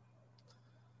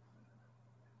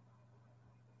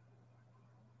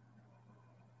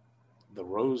 The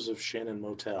Rose of Shannon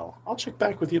Motel. I'll check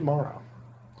back with you tomorrow.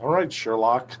 All right,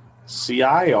 Sherlock.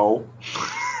 CIO.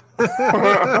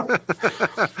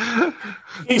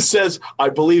 He says, I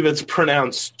believe it's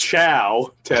pronounced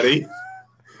chow, Teddy.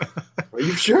 Are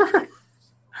you sure?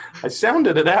 I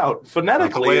sounded it out.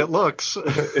 Phonetically, the way it looks.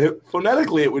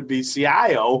 Phonetically, it would be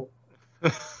CIO.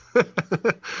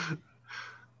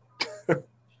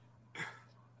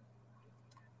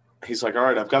 He's like, all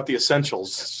right, I've got the essentials.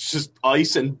 It's just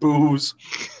ice and booze.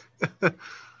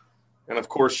 And, of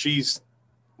course, she's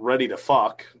ready to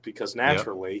fuck because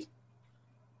naturally,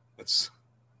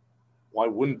 why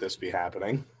wouldn't this be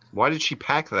happening? Why did she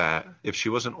pack that if she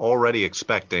wasn't already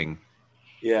expecting?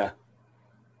 Yeah.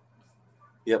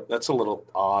 Yep, that's a little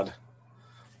odd.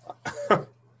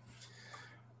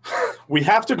 We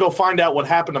have to go find out what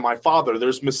happened to my father.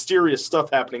 There's mysterious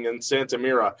stuff happening in Santa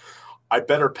Mira. I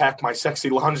better pack my sexy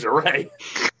lingerie.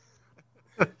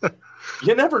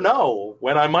 You never know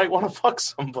when I might want to fuck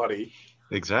somebody.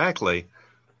 Exactly.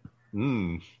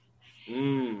 Mm.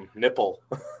 Nipple.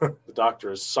 The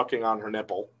doctor is sucking on her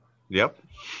nipple. Yep.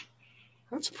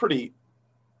 That's pretty.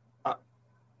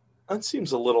 That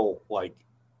seems a little like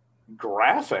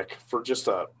graphic for just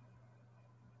a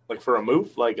for a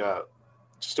move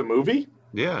just a movie.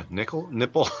 Yeah,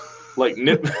 nipple. Like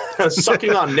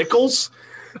sucking on nickels.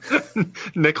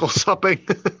 Nickel supping.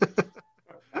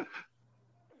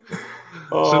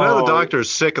 Oh, so now the doctor's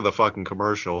sick of the fucking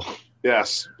commercial.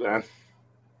 Yes, man.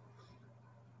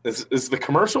 Is the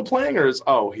commercial playing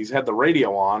or he's had the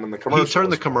radio on and the commercial? He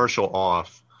turned the commercial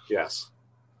off. Yes.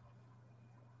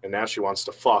 And now she wants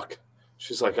to fuck.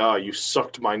 She's like, "Oh, you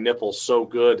sucked my nipple so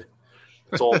good.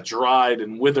 It's all dried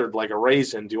and withered like a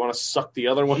raisin. Do you want to suck the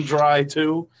other one dry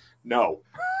too?" No.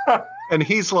 And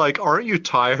he's like, "Aren't you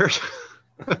tired?"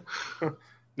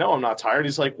 No, I'm not tired.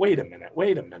 He's like, wait a minute.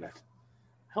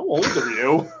 How old are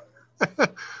you?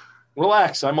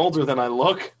 Relax, I'm older than I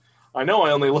look. I know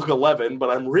I only look 11,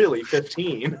 but I'm really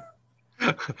 15.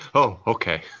 Oh,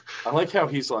 okay. I like how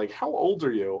he's like, how old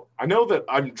are you? I know that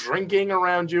I'm drinking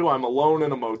around you. I'm alone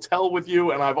in a motel with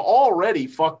you, and I've already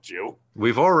fucked you.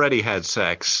 We've already had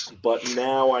sex. But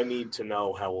now I need to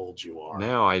know how old you are.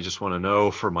 Now I just want to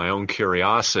know for my own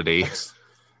curiosity.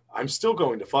 I'm still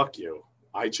going to fuck you.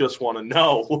 I just want to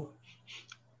know.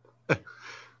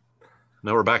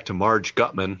 Now we're back to Marge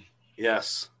Gutman.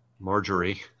 Yes.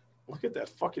 Marjorie. Look at that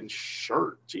fucking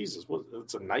shirt. Jesus,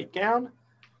 it's a nightgown?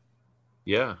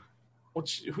 Yeah.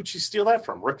 Who'd she steal that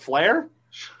from? Ric Flair?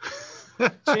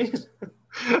 Jeez.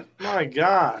 My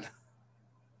God.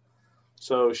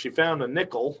 So she found a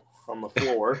nickel on the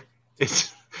floor.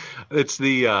 It's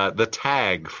the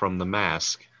tag from the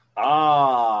mask.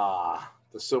 Ah,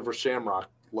 the Silver Shamrock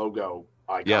logo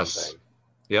icon yes. thing.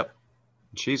 Yep.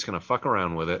 She's gonna fuck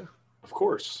around with it. Of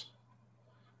course.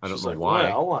 I don't She's know like, why.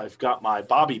 Well, I've got my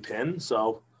bobby pin,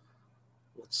 so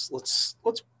let's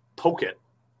poke it.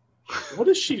 What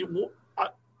is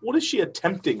she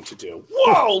attempting to do?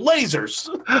 Whoa, lasers!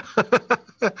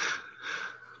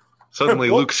 Suddenly,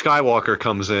 Luke Skywalker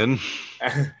comes in,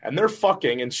 and they're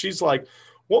fucking, and she's like,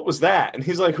 "What was that?" And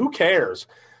he's like, "Who cares?"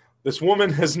 This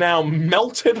woman has now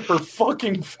melted her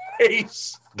fucking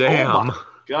face. Damn. Oh my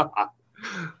God.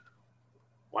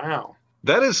 Wow.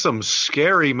 That is some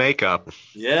scary makeup.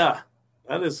 Yeah.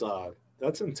 That's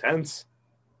intense.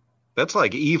 That's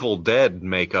like Evil Dead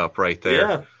makeup right there.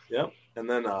 Yeah. Yep. And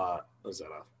then was that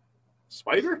a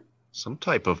spider? Some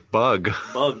type of bug.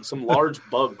 Some large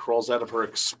bug crawls out of her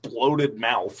exploded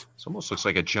mouth. It almost looks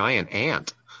like a giant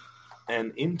ant.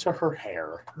 And into her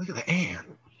hair. Look at the ant.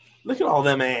 Look at all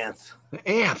them ants. The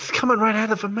ant's coming right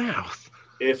out of her mouth.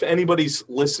 If anybody's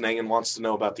listening and wants to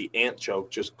know about the ant joke,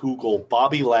 just Google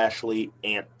Bobby Lashley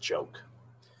ant joke.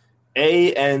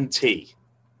 A-N-T.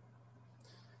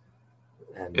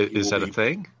 And is that a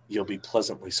thing? You'll be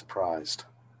pleasantly surprised.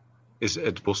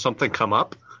 Will something come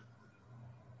up?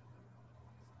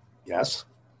 Yes.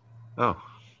 Oh.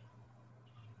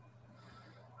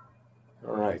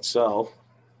 All right, so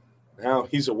now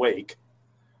he's awake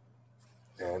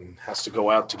and has to go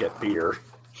out to get beer.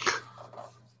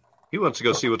 He wants to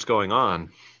go see what's going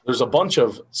on. There's a bunch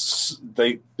of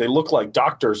they look like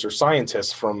doctors or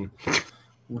scientists from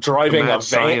driving a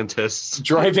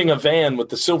van with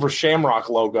the Silver Shamrock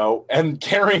logo and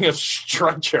carrying a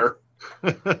stretcher.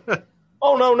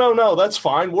 Oh no, that's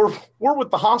fine. We're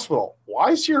with the hospital.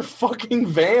 Why does your fucking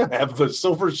van have the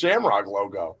Silver Shamrock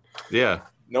logo? Yeah.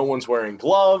 No one's wearing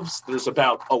gloves. There's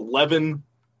about 11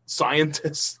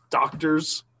 scientists,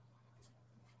 doctors.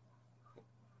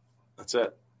 That's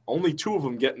it. Only 2 of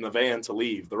them get in the van to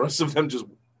leave. The rest of them just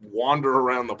wander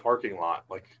around the parking lot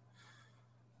like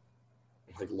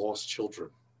lost children.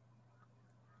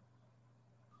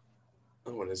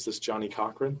 Oh, and is this Johnny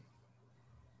Cochran?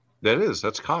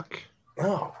 That's Cock.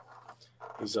 Oh.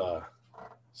 He's a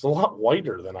lot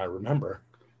whiter than I remember.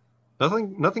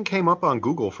 Nothing came up on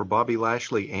Google for Bobby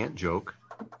Lashley ant joke.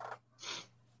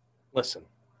 Listen.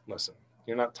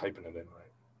 You're not typing it in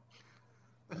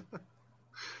right.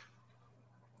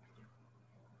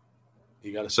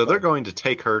 You got to. So they're going to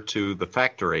take her to the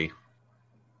factory.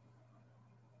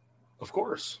 Of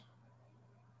course.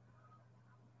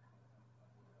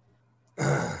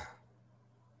 Oh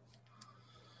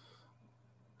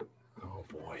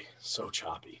boy, so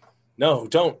choppy. No,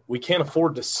 don't. We can't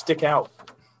afford to stick out.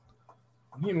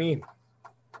 What do you mean?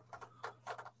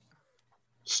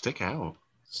 Stick out?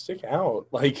 Stick out?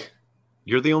 Like...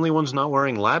 You're the only ones not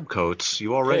wearing lab coats.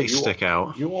 You already stick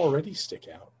out. You already stick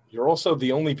out. You're also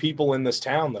the only people in this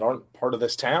town that aren't part of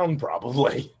this town,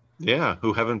 probably. Yeah,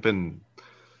 who haven't been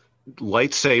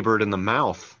lightsabered in the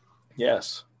mouth.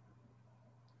 Yes.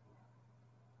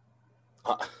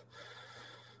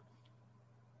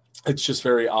 It's just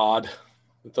very odd.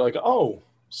 They're like, oh,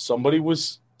 somebody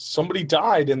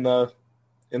died in the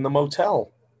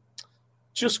motel.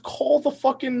 Just call the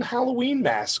fucking Halloween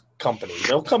mask company.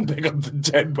 They'll come pick up the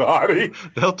dead body.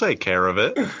 They'll take care of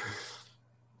it.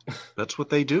 That's what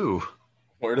they do.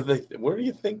 Where do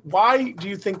you think? Why do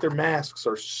you think their masks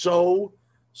are so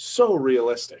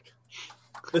realistic?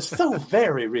 They're so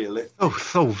very realistic. Oh,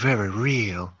 so very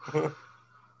real.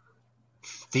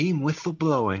 Steam whistle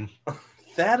blowing.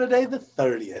 Saturday the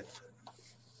 30th.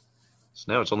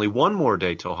 So now it's only one more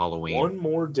day till Halloween. One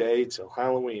more day till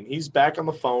Halloween. He's back on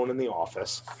the phone in the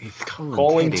office. He's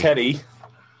calling Teddy.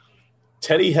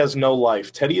 Teddy has no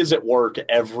life. Teddy is at work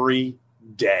every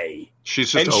day.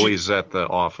 She's just always at the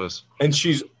office. And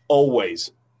she's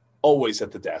always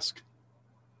at the desk.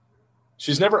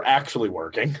 She's never actually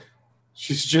working.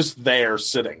 She's just there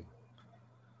sitting.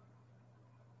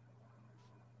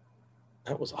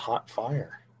 That was a hot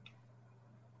fire.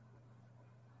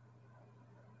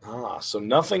 So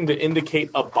nothing to indicate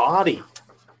a body.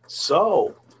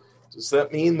 So, does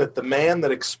that mean that the man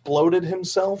that exploded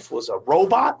himself was a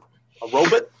robot? A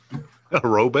robot? A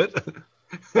robot?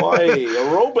 Why,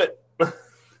 a robot?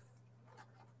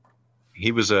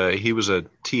 He was a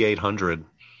T-800.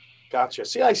 Gotcha.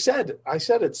 See, I said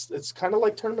it's kind of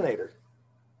like Terminator.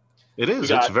 It is.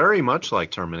 It's very much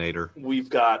like Terminator. We've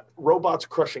got robots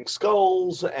crushing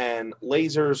skulls and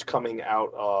lasers coming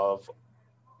out of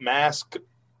mask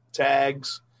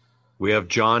tags. We have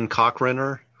John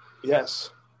Cockrenner. Yes.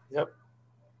 Yep.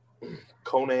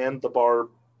 Conan the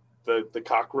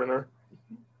Cockrenner.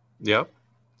 Yep.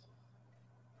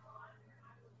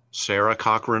 Sarah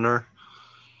Cockrenner.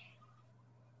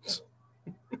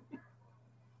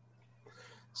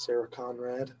 Sarah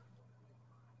Conrad.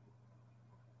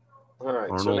 All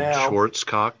right. Arnold so now,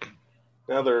 Schwartzcock.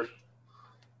 Now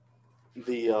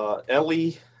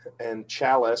Ellie and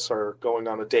Chalice are going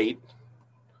on a date.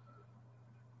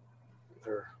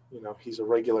 He's a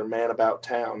regular man about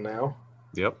town now.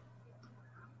 Yep.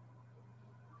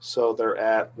 So they're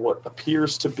at what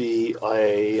appears to be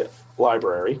a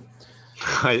library.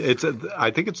 I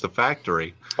think it's the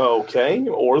factory. Okay,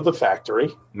 or the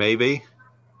factory. Maybe.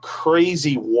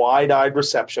 Crazy wide-eyed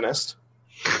receptionist.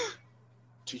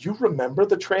 Do you remember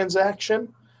the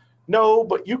transaction? No,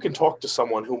 but you can talk to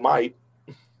someone who might.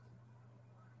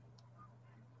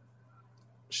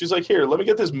 She's like, here, let me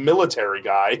get this military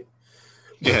guy.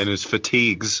 Yeah, and his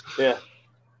fatigues. Yeah.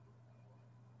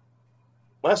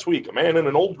 Last week, a man in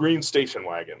an old green station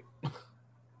wagon.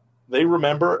 They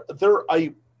remember.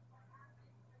 I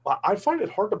find it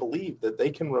hard to believe that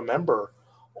they can remember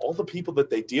all the people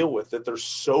that they deal with, that they're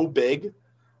so big.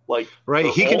 Right.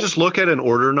 He can just look at an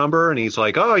order number and he's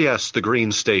like, oh, yes, the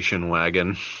green station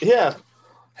wagon. Yeah.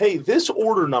 Hey, this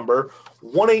order number,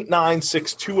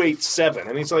 1896287.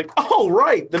 And he's like, oh,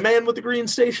 right, the man with the green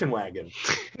station wagon.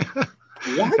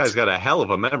 What? Guy's got a hell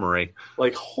of a memory.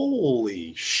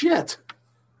 Holy shit.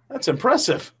 That's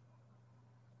impressive.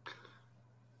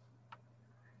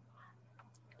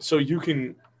 So you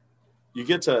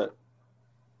get to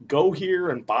go here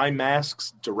and buy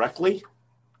masks directly?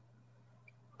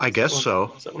 I guess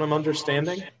so. Is that what I'm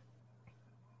understanding?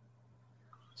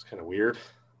 It's kind of weird.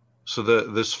 So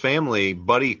this family,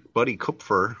 Buddy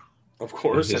Kupfer, of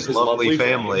course, and his lovely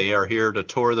family are here to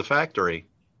tour the factory.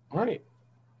 Right.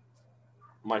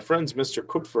 My friend's Mr.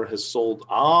 Kupfer has sold.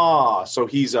 So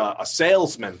he's a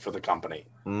salesman for the company.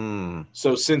 Mm.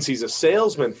 So since he's a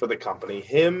salesman for the company,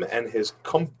 him and his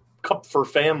Kupfer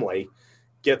family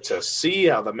get to see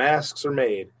how the masks are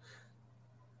made.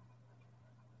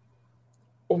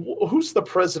 Who's the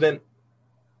president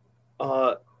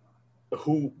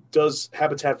who does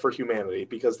Habitat for Humanity?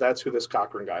 Because that's who this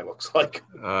Cochran guy looks like.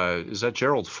 Is that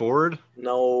Gerald Ford?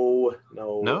 No.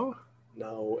 No,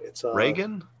 it's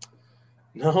Reagan.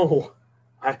 No,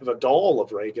 I have a doll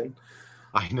of Reagan.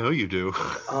 I know you do.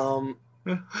 Oh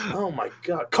my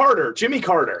God, Carter, Jimmy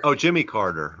Carter. Oh, Jimmy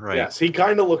Carter, right? Yes, he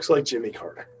kind of looks like Jimmy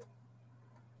Carter.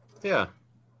 Yeah.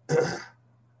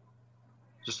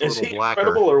 Just a Is little he blacker.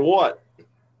 incredible or what?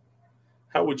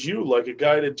 How would you like a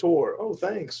guided tour? Oh,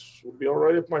 thanks. Would it be all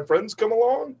right if my friends come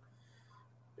along?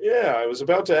 Yeah, I was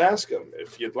about to ask him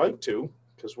if you'd like to,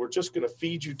 because we're just going to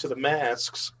feed you to the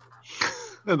masks.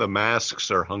 The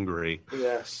masks are hungry.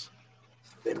 Yes.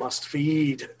 They must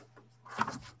feed.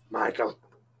 Michael,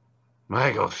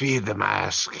 feed the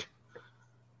mask.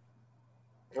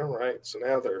 All right, so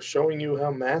now they're showing you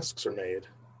how masks are made.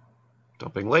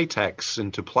 Dumping latex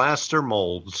into plaster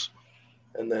molds.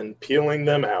 And then peeling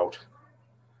them out.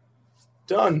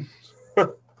 Done.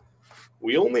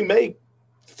 We only make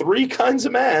 3 kinds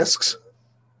of masks.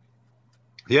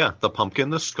 Yeah, the pumpkin,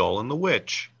 the skull, and the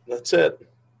witch. That's it.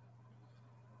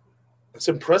 It's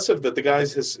impressive that the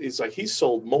guy's he's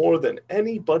sold more than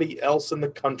anybody else in the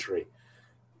country.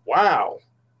 Wow.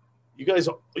 You guys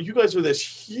are this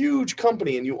huge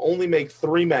company and you only make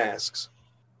 3 masks.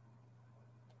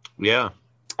 Yeah.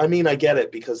 I mean, I get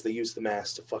it because they use the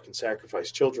masks to fucking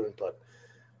sacrifice children, but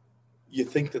you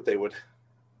think that they would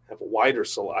have a wider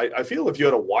I feel if you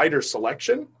had a wider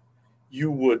selection,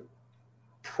 you would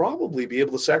probably be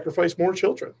able to sacrifice more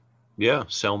children. Yeah,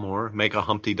 sell more, make a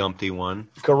Humpty Dumpty one.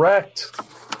 Correct.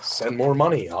 Send more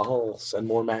money. I'll send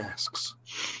more masks.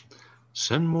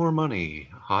 Send more money.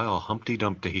 I'll Humpty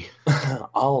Dumpty.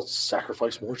 I'll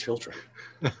sacrifice more children.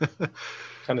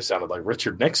 Kind of sounded like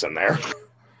Richard Nixon there.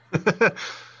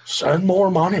 Send more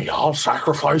money. I'll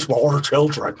sacrifice more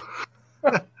children.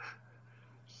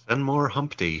 Send more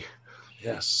Humpty.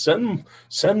 Yes,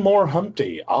 send more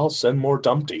Humpty. I'll send more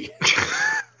Dumpty.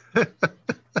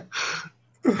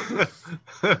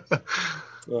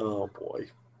 Oh, boy.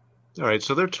 All right,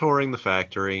 so they're touring the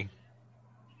factory.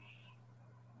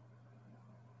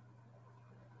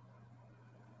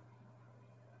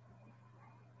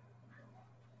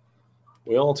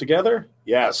 We all together?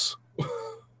 Yes.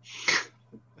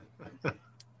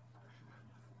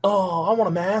 Oh, I want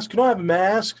a mask. Can I have a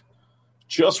mask?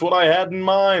 Just what I had in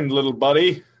mind, little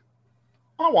buddy.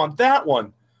 I want that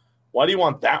one. Why do you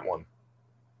want that one?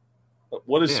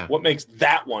 What makes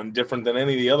that one different than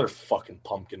any of the other fucking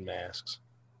pumpkin masks?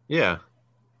 Yeah.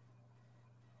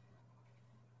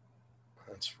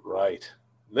 That's right.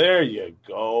 There you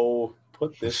go.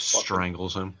 Put this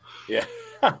strangles him. Yeah.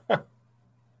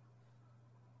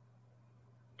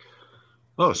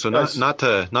 Oh, so not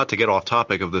to get off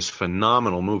topic of this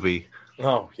phenomenal movie.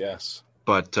 Oh, yes.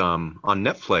 But on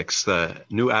Netflix, the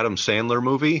new Adam Sandler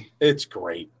movie. It's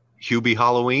great. Hubie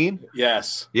Halloween?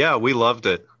 Yes. Yeah, we loved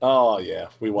it. Oh, yeah.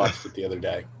 We watched it the other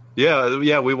day.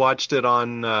 Yeah, we watched it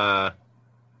on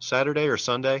Saturday or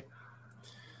Sunday.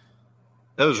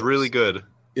 That was really good.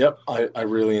 Yep, I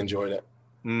really enjoyed it.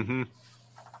 Mm-hmm.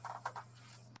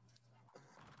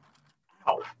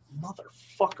 Ow,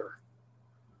 motherfucker.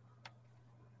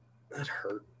 That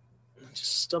hurt. I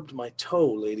just stubbed my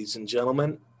toe, ladies and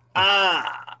gentlemen.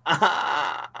 Ow.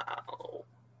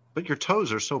 But your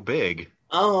toes are so big.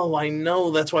 Oh, I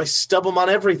know. That's why I stub them on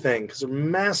everything, because they're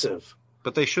massive.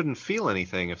 But they shouldn't feel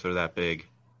anything if they're that big.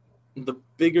 The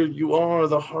bigger you are,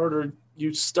 the harder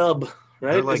you stub,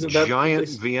 right? They're like giant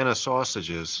Vienna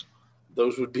sausages.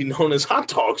 Those would be known as hot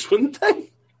dogs, wouldn't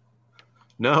they?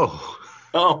 No.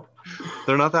 Oh.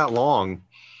 They're not that long.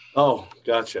 Oh,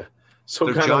 gotcha. So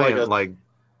they're kind giant, of like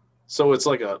so it's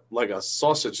like a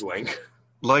sausage link.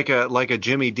 Like a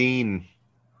Jimmy Dean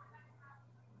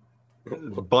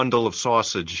bundle of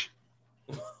sausage.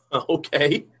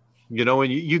 Okay. You know, when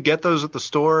you get those at the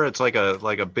store, it's like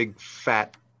a big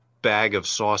fat bag of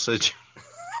sausage.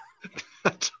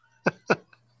 That's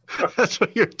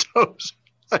what your toes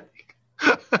are like.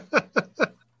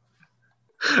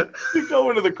 You go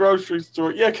into the grocery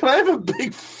store. Yeah, can I have a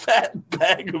big fat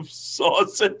bag of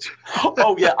sausage?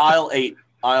 Oh yeah, aisle 8.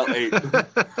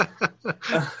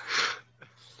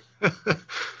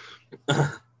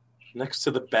 Next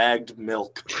to the bagged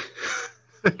milk.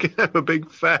 Can I have a big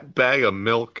fat bag of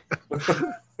milk?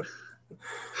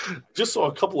 Just saw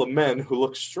a couple of men who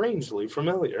look strangely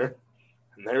familiar.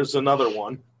 And there's another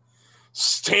one.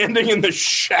 Standing in the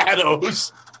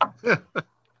shadows.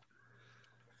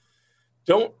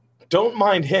 Don't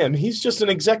mind him. He's just an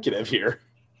executive here.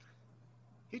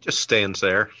 He just stands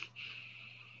there.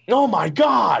 Oh my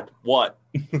God! What?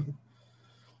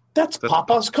 That's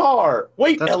Papa's car.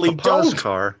 Wait, that's Ellie, Papa's don't.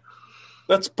 Car.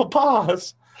 That's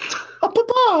Papa's.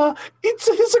 Papa, it's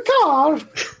his car.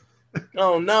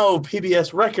 Oh no,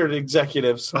 PBS record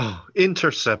executives. Oh,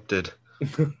 intercepted.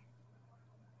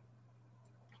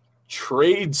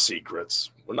 Trade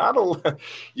secrets. We're not allowed.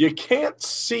 You can't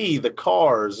see the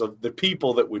cars of the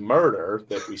people that we murder,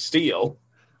 that we steal.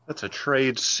 That's a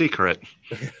trade secret.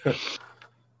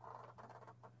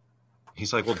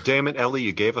 He's like, well, damn it, Ellie,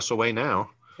 you gave us away now.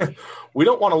 We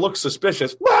don't want to look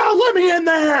suspicious. Well, let me in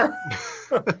there.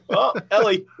 Oh,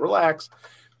 Ellie, relax.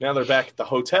 Now they're back at the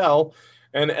hotel,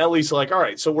 and Ellie's like, all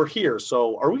right, so we're here.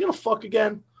 So are we going to fuck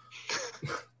again?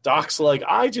 Doc's like,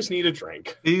 I just need a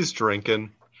drink. He's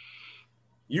drinking.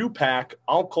 You pack.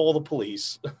 I'll call the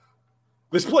police.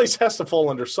 This place has to fall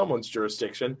under someone's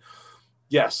jurisdiction.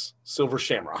 Yes, Silver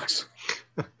Shamrocks.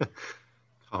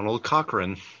 Donald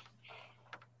Cochran.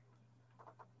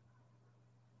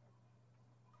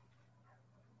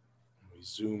 We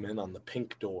zoom in on the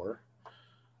pink door.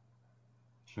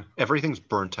 Everything's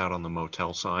burnt out on the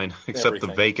motel sign, except the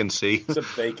vacancy. Except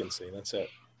vacancy, that's it.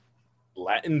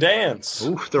 Latin dance.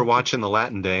 Ooh, they're watching the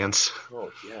Latin dance.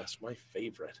 Oh, yes, my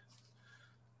favorite.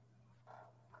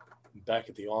 Back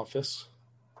at the office.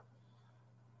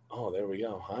 Oh, there we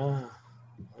go.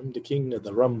 I'm the king of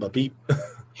the rumba beat.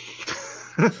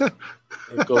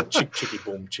 Go chick chicky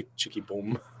boom, chick chicky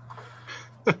boom.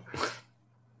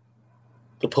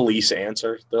 The police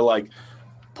answer. They're like,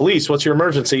 "Police, what's your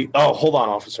emergency?" "Oh, hold on,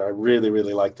 officer. I really,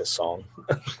 really like this song."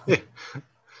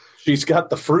 She's got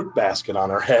the fruit basket on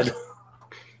her head.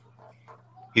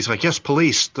 He's like, "Yes,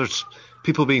 police. There's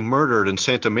people being murdered in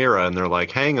Santa Mira," and they're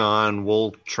like, "Hang on,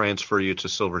 we'll transfer you to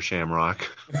Silver Shamrock."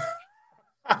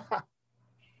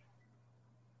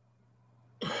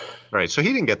 Right, so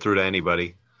he didn't get through to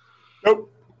anybody.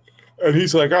 Nope. And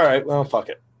he's like, "All right, well, fuck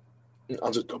it.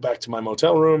 I'll just go back to my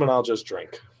motel room and I'll just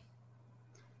drink.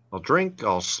 I'll drink,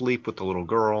 I'll sleep with the little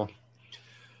girl.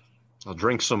 I'll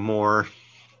drink some more."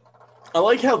 I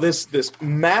like how this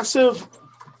massive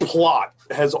plot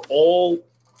has all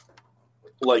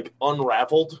like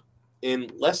unraveled in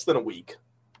less than a week.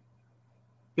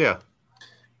 Yeah.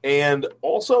 And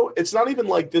also, it's not even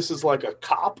like this is like a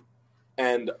cop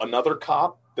and another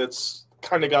cop that's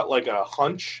kind of got like a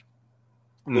hunch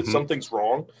that something's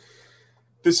wrong.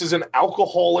 This is an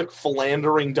alcoholic,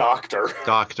 philandering doctor.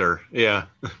 Doctor, yeah.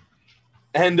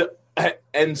 and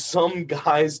some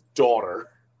guy's daughter.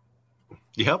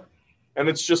 Yep. And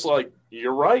it's just like,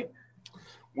 you're right.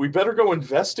 We better go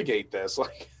investigate this.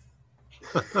 Like,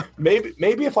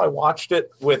 maybe if I watched it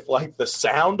with like the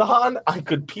sound on, I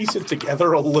could piece it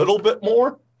together a little bit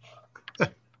more.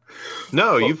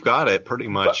 No, you've got it pretty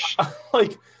much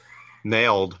like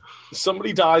nailed.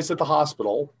 Somebody dies at the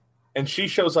hospital, and she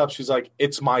shows up. She's like,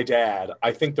 "It's my dad.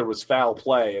 I think there was foul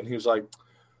play." And he was like,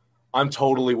 "I'm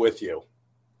totally with you."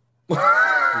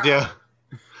 Yeah.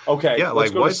 Okay. Yeah,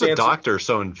 like, why is the doctor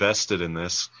so invested in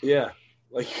this? Yeah.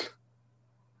 Like,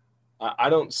 I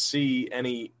don't see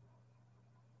any...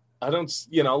 I don't,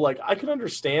 like, I could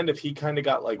understand if he kind of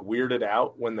got, like, weirded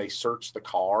out when they searched the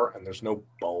car and there's no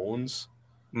bones.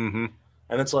 Mm-hmm.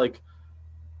 And it's like,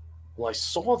 well, I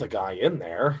saw the guy in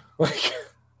there. Like,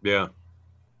 yeah.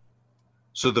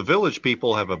 So the village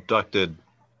people have abducted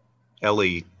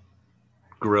Ellie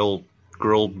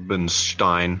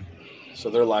Grilbenstein. So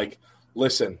they're like,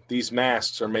 "Listen, these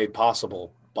masks are made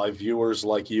possible by viewers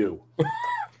like you.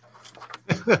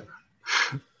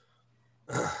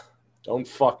 Don't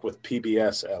fuck with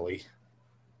PBS, Ellie.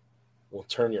 We'll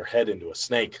turn your head into a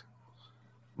snake."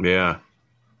 Yeah.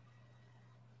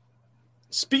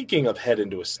 Speaking of head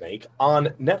into a snake, on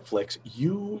Netflix,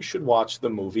 you should watch the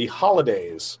movie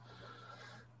Holidays.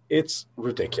 It's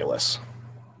ridiculous.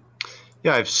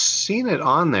 Yeah, I've seen it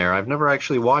on there. I've never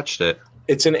actually watched it.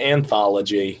 It's an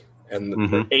anthology, and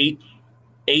there are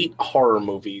eight horror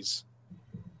movies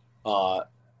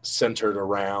centered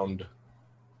around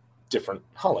different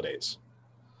holidays.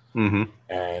 Mm-hmm.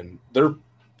 And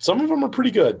some of them are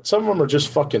pretty good. Some of them are just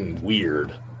fucking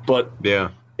weird. But yeah,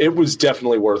 it was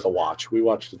definitely worth a watch. We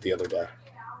watched it the other day.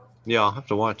 Yeah, I'll have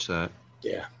to watch that.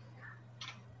 Yeah.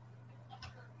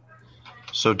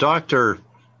 So Dr.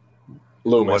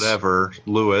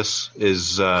 Lewis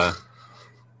is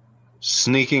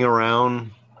sneaking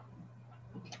around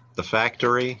the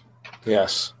factory.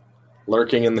 Yes.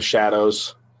 Lurking in the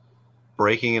shadows.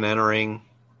 Breaking and entering.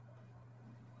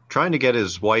 Trying to get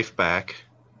his wife back.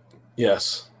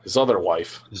 Yes. His other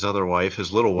wife. His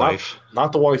little wife.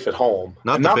 Not the wife at home.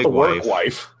 Not the work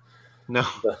wife. No.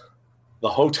 The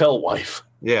hotel wife.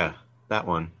 Yeah, that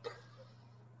one.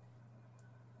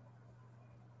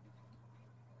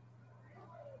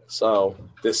 So,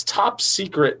 this top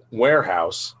secret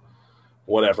warehouse,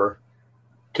 whatever,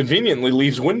 conveniently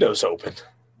leaves windows open.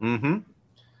 Mm-hmm.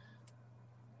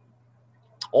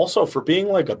 Also, for being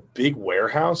like a big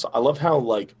warehouse, I love how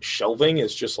like shelving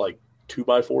is just like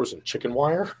 2x4s and chicken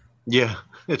wire. Yeah,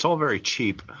 it's all very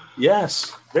cheap.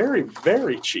 Yes, very,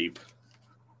 very cheap.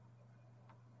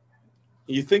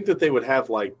 You think that they would have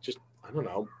like just, I don't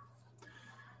know,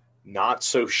 not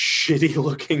so shitty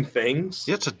looking things.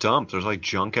 Yeah, it's a dump. There's like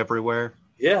junk everywhere.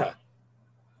 Yeah.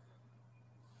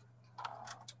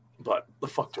 But the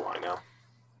fuck do I know?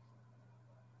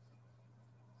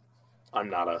 I'm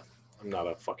not a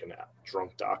fucking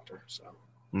drunk doctor, so.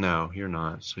 No, you're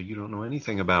not. So you don't know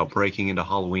anything about breaking into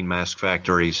Halloween mask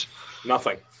factories.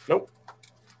 Nothing. Nope.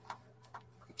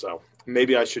 So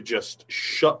maybe I should just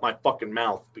shut my fucking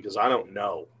mouth because I don't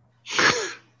know.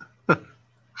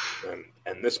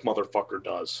 And this motherfucker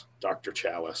does. Dr.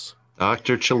 Chalice.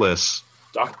 Dr. Chalice.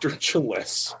 Dr.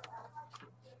 Chalice.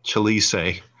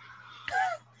 Chalice.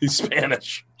 He's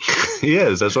Spanish. He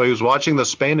is. That's why he was watching the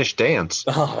Spanish dance.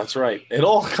 Oh, that's right. It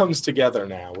all comes together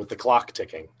now with the clock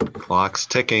ticking. Clock's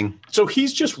ticking. So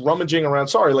he's just rummaging around.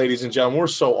 Sorry, ladies and gentlemen, we're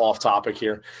so off topic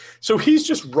here. So he's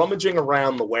just rummaging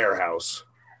around the warehouse.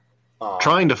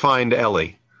 Trying to find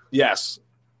Ellie. Yes.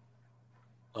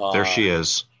 There she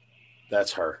is.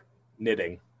 That's her.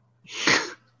 Knitting.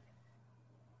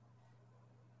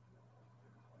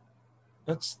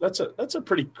 That's a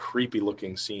pretty creepy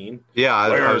looking scene. Yeah,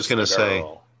 I was going to say.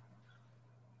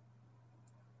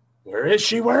 Where is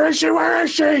she? Where is she? Where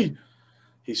is she?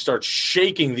 He starts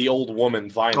shaking the old woman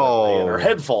violently, and her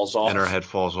head falls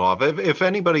off. If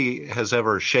anybody has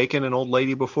ever shaken an old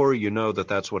lady before, you know that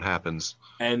that's what happens.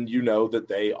 And you know that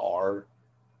there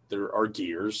are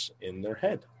gears in their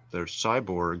head. They're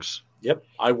cyborgs. Yep.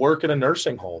 I work in a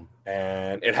nursing home,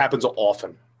 and it happens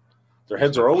often. Their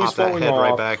heads are always falling that head off.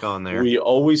 Right back on there. We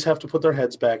always have to put their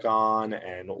heads back on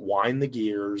and wind the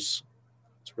gears.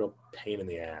 It's a real pain in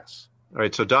the ass. All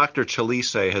right, so Dr.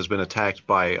 Chalise has been attacked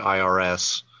by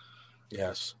IRS.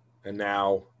 Yes, and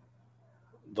now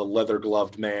the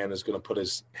leather-gloved man is going to put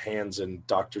his hands in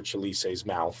Dr. Chalise's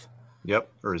mouth. Yep,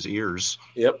 or his ears.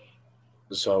 Yep.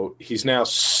 So he's now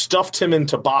stuffed him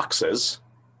into boxes,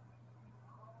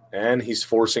 and he's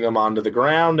forcing him onto the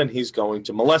ground, and he's going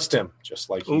to molest him, just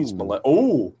like he's but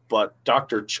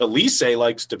Dr. Chalise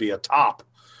likes to be a top.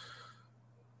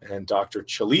 And Dr.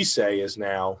 Chalise is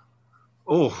now...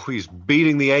 Oh, he's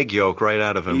beating the egg yolk right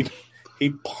out of him.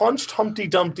 He punched Humpty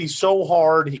Dumpty so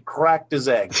hard he cracked his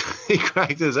egg. He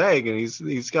cracked his egg, and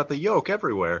he's got the yolk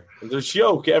everywhere. And there's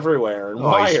yolk everywhere and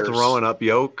wires. He's throwing up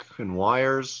yolk and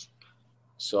wires.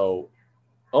 So,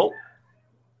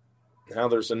 now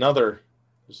there's another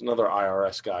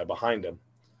IRS guy behind him.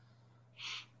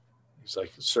 He's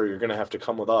like, "Sir, you're going to have to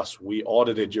come with us. We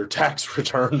audited your tax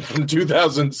return from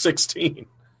 2016."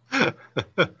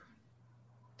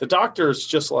 The doctor is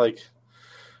just like,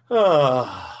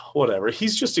 whatever.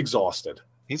 He's just exhausted.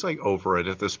 He's like over it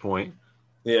at this point.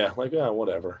 Yeah, like,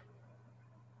 whatever.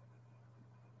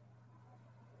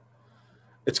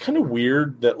 It's kind of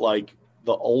weird that, like,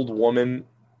 the old woman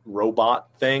robot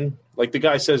thing, like the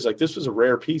guy says, like, this was a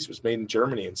rare piece. It was made in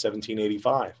Germany in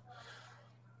 1785.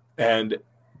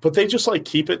 But they just, like,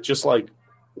 keep it just, like,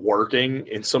 working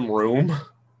in some room.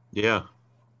 Yeah.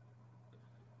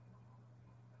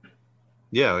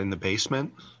 Yeah, in the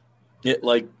basement.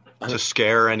 To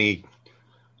scare any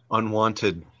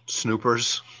unwanted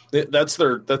snoopers. That's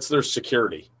their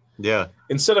security. Yeah.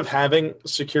 Instead of having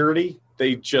security,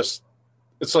 it's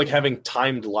like having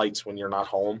timed lights when you're not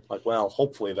home. Like, well,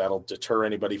 hopefully that'll deter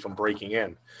anybody from breaking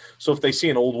in. So if they see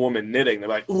an old woman knitting, they're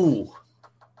like, "Ooh,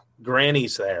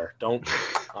 Granny's there.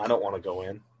 I don't want to go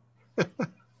in."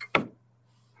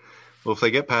 Well, if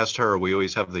they get past her, we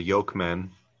always have the yoke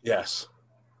men. Yes.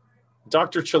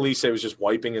 Dr. Chalise was just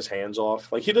wiping his hands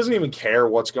off. Like, he doesn't even care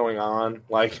what's going on.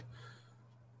 Like,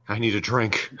 I need a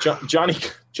drink.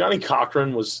 Johnny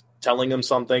Cochran was telling him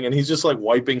something, and he's just, like,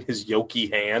 wiping his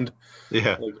yolky hand.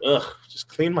 Yeah. Like, just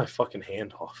clean my fucking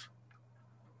hand off.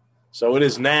 So it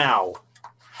is now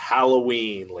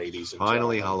Halloween, ladies and gentlemen.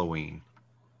 Finally Halloween.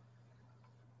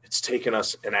 It's taken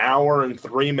us an hour and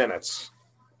 3 minutes,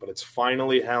 but it's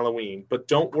finally Halloween. But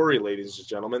don't worry, ladies and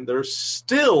gentlemen. There's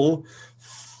still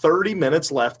 30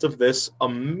 minutes left of this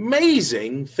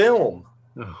amazing film.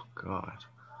 Oh, God.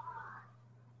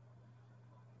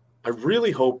 I really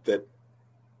hope that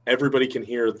everybody can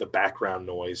hear the background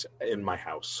noise in my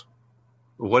house.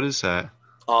 What is that?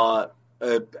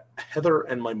 Heather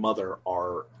and my mother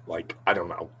are, like, I don't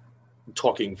know,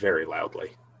 talking very loudly.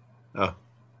 Oh.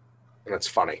 And it's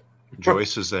funny.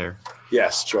 Joyce is there.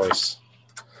 Yes, Joyce.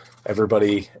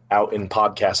 Everybody out in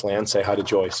podcast land, say hi to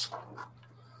Joyce.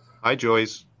 Hi,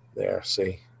 Joyce. There,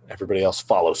 see? Everybody else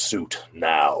follow suit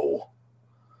now.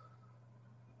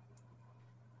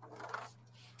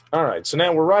 All right, so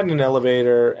now we're riding an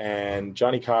elevator, and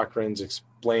Johnny Cochran's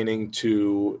explaining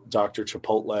to Dr.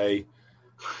 Chipotle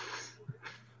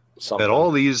something. That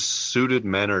all these suited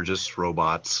men are just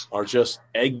robots. Are just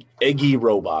eggy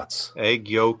robots. Egg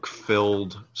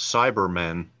yolk-filled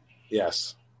Cybermen.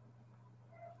 Yes.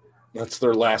 That's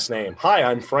their last name. Hi,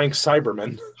 I'm Frank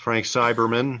Cyberman. Frank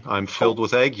Cyberman. I'm filled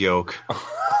with egg yolk.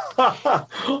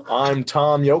 I'm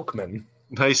Tom Yolkman.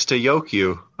 Nice to yoke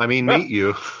you. I mean, meet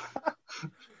you.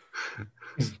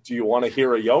 Do you want to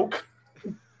hear a yoke?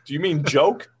 Do you mean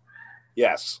joke?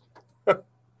 Yes.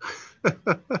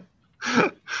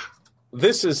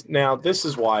 This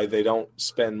is why they don't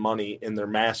spend money in their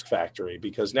mask factory,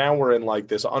 because now we're in, like,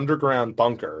 this underground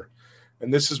bunker.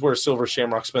 And this is where Silver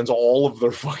Shamrock spends all of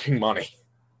their fucking money.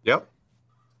 Yep.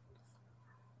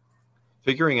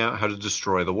 Figuring out how to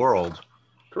destroy the world.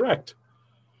 Correct.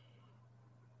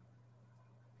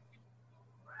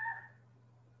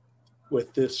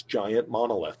 with this giant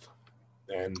monolith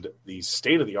and these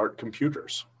state-of-the-art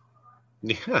computers.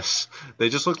 Yes, they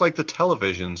just look like the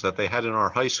televisions that they had in our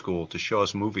high school to show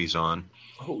us movies on.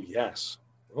 Oh, yes.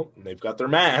 Well, and they've got their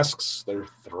masks. There are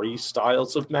 3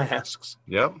 styles of masks.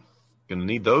 Yep, gonna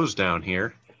need those down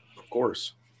here. Of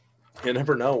course. You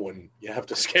never know when you have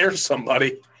to scare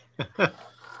somebody.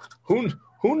 Who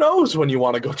knows when you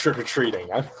want to go trick-or-treating?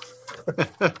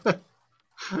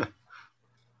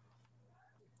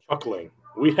 Chuckling.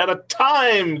 We had a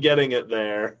time getting it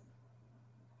there.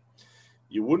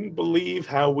 You wouldn't believe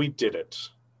how we did it.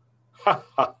 Ha,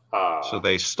 ha, ha. So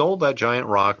they stole that giant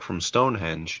rock from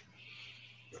Stonehenge.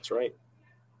 That's right.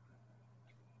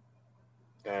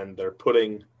 And they're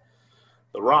putting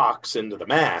the rocks into the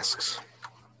masks.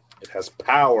 It has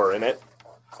power in it.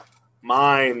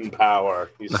 Mind power,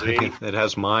 you see? It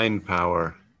has mind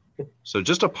power. So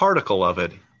just a particle of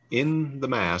it in the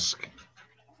mask.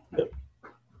 Yep.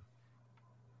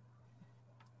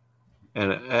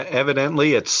 And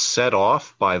evidently it's set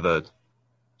off by the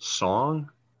song.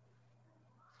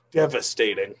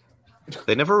 Devastating.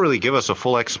 They never really give us a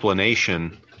full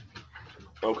explanation.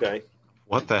 Okay.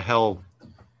 What the hell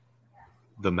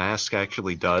the mask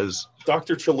actually does.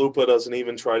 Dr. Chalupa doesn't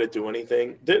even try to do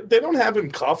anything. They don't have him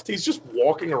cuffed. He's just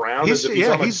walking around as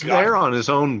if he's there on his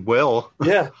own will.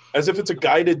 Yeah, as if it's a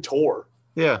guided tour.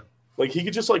 Yeah. Like, he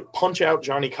could just, like, punch out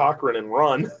Johnny Cochran and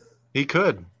run. He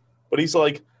could. But he's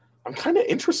like, I'm kind of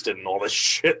interested in all this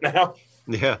shit now.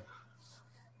 Yeah.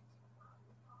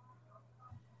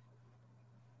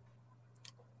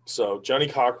 So Johnny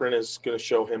Cochran is going to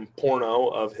show him porno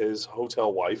of his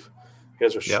hotel wife. He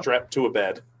has her strapped to a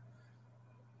bed.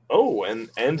 Oh,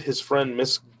 and his friend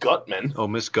Miss Gutman. Oh,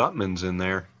 Miss Gutman's in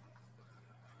there.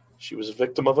 She was a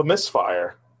victim of a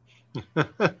misfire.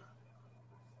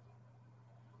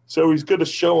 So he's going to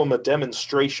show him a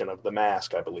demonstration of the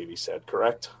mask, I believe he said,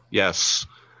 correct? Yes.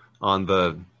 On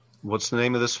the, what's the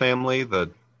name of this family? The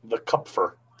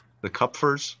Kupfer. The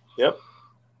Kupfers? Yep.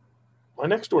 My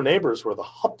next door neighbors were the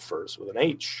Hupfers with an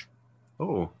H.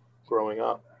 Oh. Growing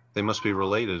up. They must be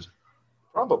related.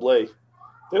 Probably.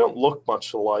 They don't look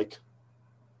much alike.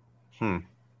 All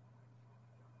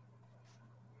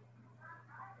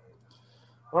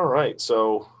right,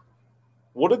 so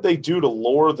what did they do to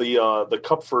lure the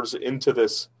Kupfers into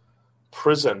this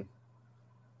prison?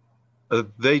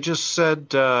 They just said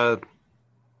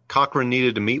Cochran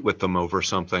needed to meet with them over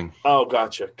something. Oh,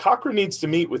 gotcha. Cochran needs to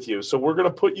meet with you, so we're going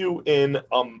to put you in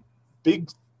a big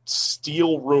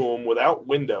steel room without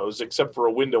windows, except for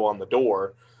a window on the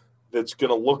door, that's going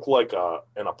to look like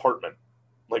an apartment,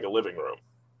 like a living room.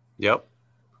 Yep.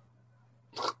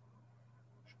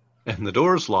 And the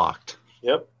door's locked.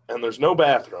 Yep, and there's no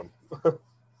bathroom.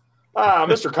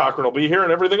 Mr. Cochran will be here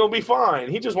and everything will be fine.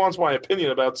 He just wants my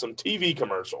opinion about some TV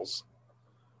commercials.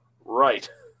 Right.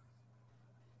 At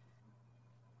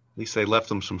least they left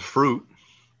them some fruit.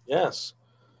 Yes.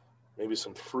 Maybe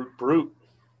some fruit brute.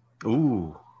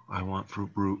 Ooh, I want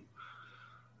fruit brute.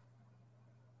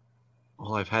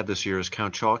 All I've had this year is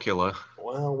Count Chocula.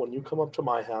 Well, when you come up to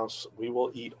my house, we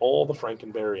will eat all the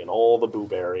Frankenberry and all the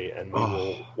Boo-Berry, and we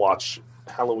will watch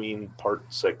Halloween Part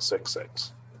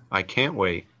 666. I can't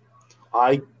wait.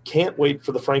 I can't wait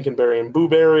for the Frankenberry and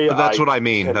Boo-Berry. But that's what I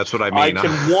mean. That's what I mean. I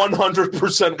can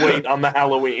 100% wait on the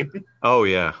Halloween. Oh,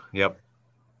 yeah. Yep.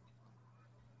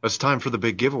 It's time for the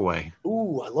big giveaway.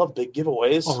 Ooh, I love big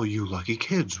giveaways. All you lucky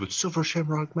kids with silver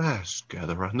shamrock masks,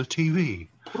 gather on the TV.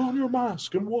 Put on your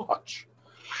mask and watch.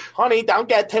 Honey, don't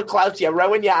get too close. You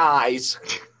ruin your eyes.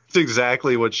 It's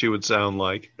exactly what she would sound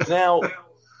like. Now,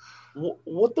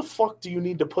 what the fuck do you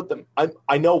need to put them?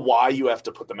 I know why you have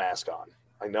to put the mask on.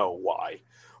 I know why.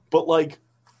 But, like,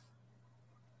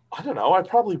 I don't know. I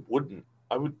probably wouldn't.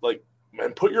 I would, like,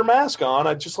 man, put your mask on.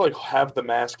 I'd just, like, have the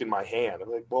mask in my hand. I'm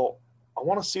like, well, I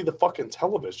want to see the fucking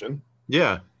television.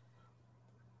 Yeah.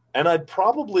 And I'd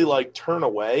probably, like, turn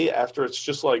away after it's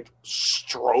just, like,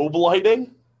 strobe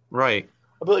lighting. Right.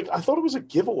 I'd be like, I thought it was a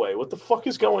giveaway. What the fuck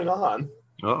is going on?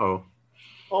 Uh-oh.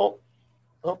 Oh,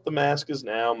 the mask is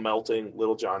now melting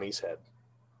little Johnny's head.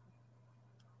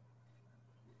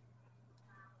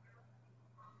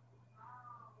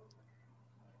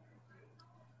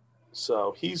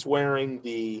 So he's wearing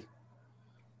the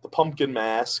pumpkin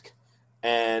mask,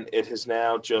 and it has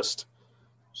now just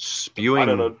spewing. I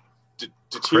don't know,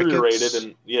 deteriorated crickets.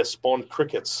 And spawned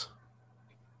crickets.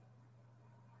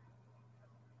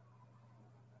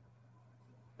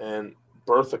 And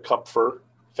Bertha Kupfer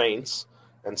faints,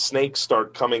 and snakes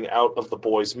start coming out of the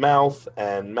boy's mouth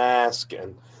and mask,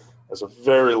 and there's a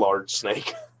very large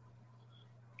snake.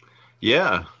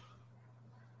 Yeah.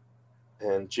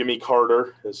 And Jimmy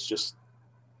Carter is just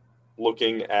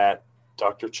looking at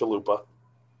Dr. Chalupa.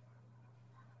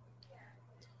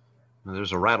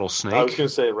 There's a rattlesnake. I was going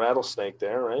to say rattlesnake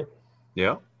there, right?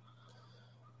 Yeah.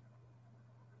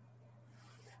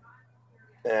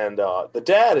 And the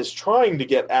dad is trying to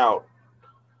get out,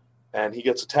 and he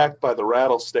gets attacked by the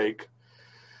rattlesnake.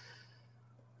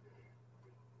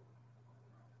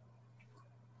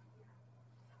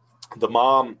 The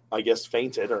mom, I guess,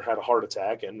 fainted or had a heart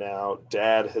attack, and now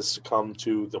dad has succumbed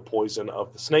to the poison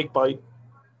of the snake bite.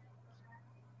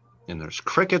 And there's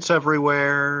crickets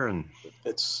everywhere, and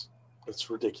It's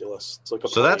ridiculous. It's like a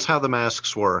so that's parade. how the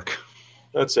masks work.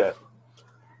 That's it.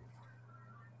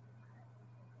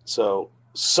 So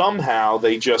somehow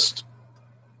they just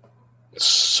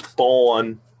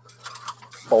spawn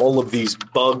all of these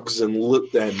bugs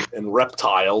and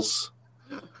reptiles.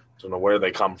 Don't know where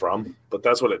they come from, but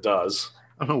that's what it does.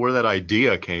 I don't know where that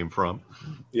idea came from.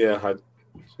 Yeah,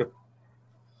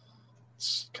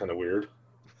 it's kind of weird.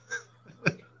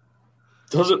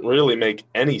 Doesn't really make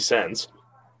any sense.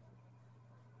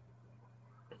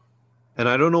 And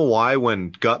I don't know why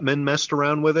when Gutman messed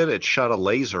around with it, it shot a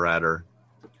laser at her.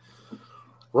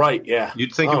 Right, yeah.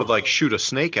 You'd think it would like shoot a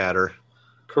snake at her.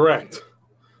 Correct.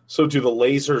 So do the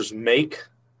lasers make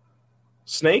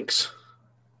snakes?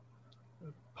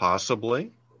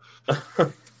 Possibly.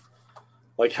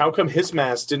 Like, how come his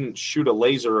mask didn't shoot a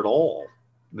laser at all?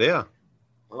 Yeah.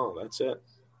 Oh, that's it.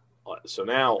 So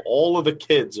now all of the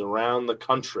kids around the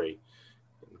country,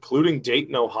 including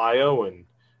Dayton, Ohio, and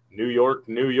New York,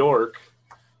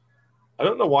 I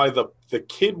don't know why the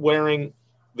kid wearing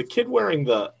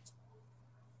the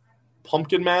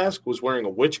pumpkin mask was wearing a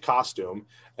witch costume,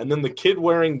 and then the kid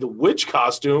wearing the witch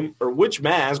costume or witch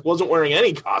mask wasn't wearing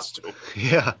any costume.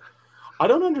 Yeah. I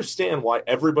don't understand why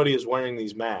everybody is wearing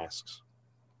these masks.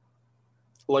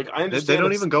 Like, I understand they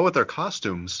don't even go with their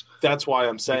costumes. That's why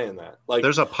I'm saying that. Like,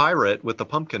 there's a pirate with the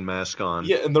pumpkin mask on.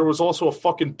 Yeah, and there was also a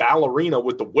fucking ballerina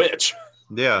with the witch.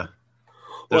 Yeah.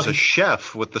 There's a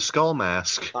chef with the skull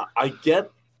mask. I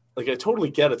totally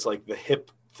get it's like the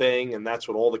hip thing, and that's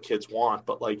what all the kids want.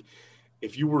 But like,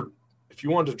 if you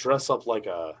wanted to dress up like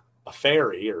a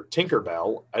fairy or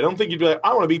Tinkerbell, I don't think you'd be like,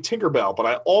 I want to be Tinkerbell, but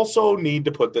I also need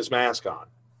to put this mask on.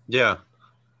 Yeah.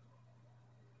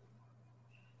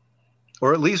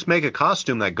 Or at least make a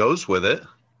costume that goes with it.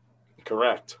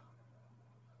 Correct.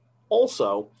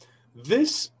 Also,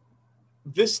 this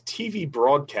TV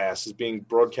broadcast is being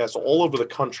broadcast all over the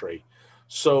country.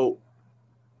 So,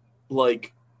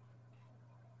 like,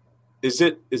 is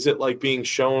it like being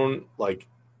shown like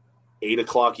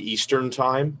 8:00 Eastern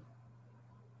time?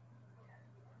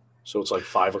 So it's like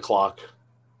 5:00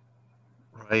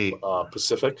 Right.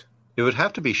 Pacific. It would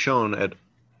have to be shown at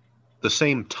the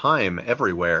same time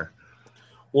everywhere.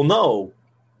 Well, no,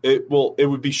 it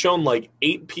would be shown like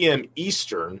 8 p.m.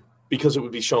 Eastern because it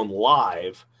would be shown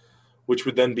live, which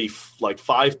would then be like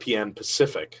 5 p.m.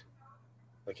 Pacific,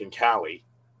 like in Cali.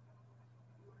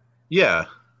 Yeah.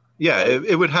 Yeah,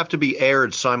 it would have to be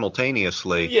aired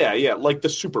simultaneously. Yeah, like the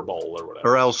Super Bowl or whatever.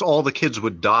 Or else all the kids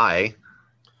would die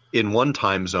in one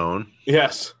time zone.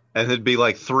 Yes. And it'd be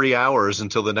like 3 hours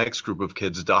until the next group of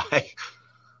kids die.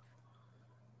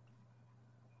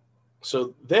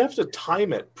 So they have to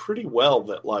time it pretty well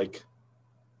that like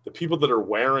the people that are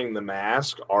wearing the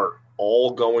mask are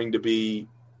all going to be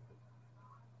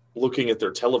looking at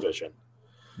their television.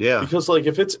 Yeah. Because like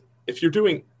if you're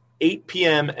doing 8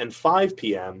 p.m. and 5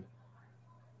 p.m.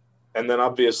 and then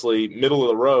obviously middle of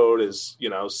the road is,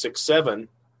 6, 7,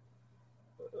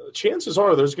 chances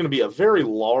are there's going to be a very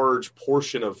large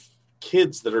portion of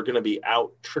kids that are going to be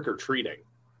out trick-or-treating.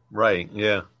 Right,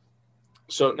 yeah.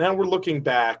 So now we're looking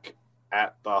back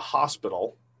at the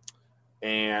hospital,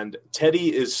 and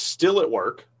Teddy is still at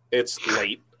work. It's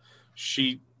late.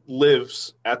 She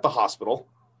lives at the hospital.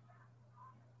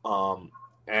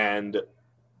 And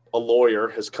a lawyer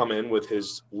has come in with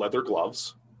his leather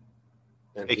gloves.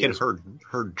 And taking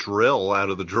her drill out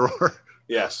of the drawer.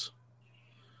 Yes.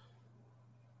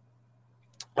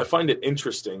 I find it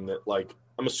interesting that, like,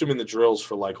 I'm assuming the drill's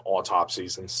for, like,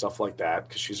 autopsies and stuff like that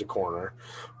because she's a coroner.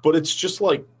 But it's just,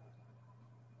 like,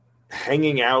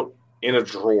 hanging out in a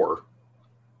drawer.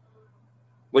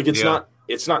 Like, it's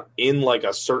not in, like,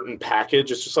 a certain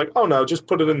package. It's just like, oh, no, just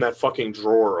put it in that fucking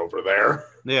drawer over there.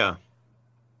 Yeah.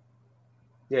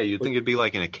 Yeah, you'd think it'd be,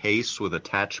 like, in a case with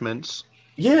attachments.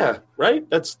 Yeah, right?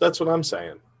 That's what I'm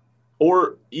saying.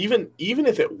 Or even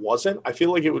if it wasn't, I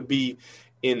feel like it would be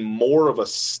in more of a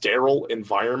sterile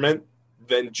environment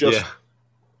than just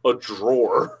a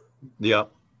drawer.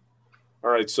 Yep. All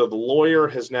right, so the lawyer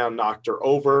has now knocked her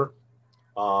over.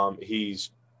 He's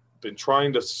been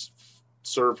trying to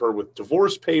serve her with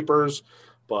divorce papers,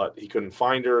 but he couldn't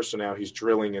find her, so now he's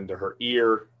drilling into her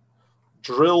ear.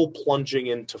 Drill plunging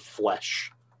into flesh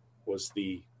was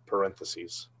the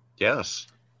parentheses. Yes.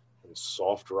 And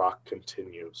soft rock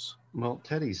continues. Well,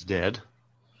 Teddy's dead.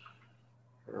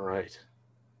 All right.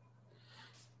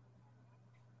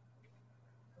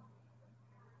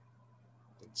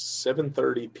 It's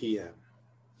 7:30 p.m.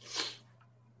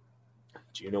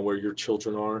 Do you know where your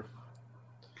children are?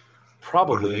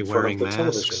 Probably in front of the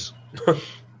television.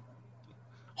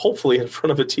 Hopefully in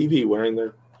front of a TV wearing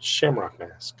their Shamrock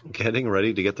mask. Getting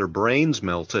ready to get their brains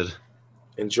melted.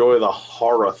 Enjoy the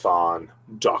horathon,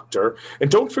 Doctor.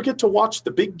 And don't forget to watch the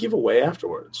big giveaway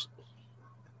afterwards.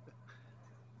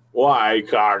 Why,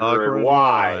 Cochrane?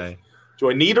 Why? Do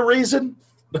I need a reason?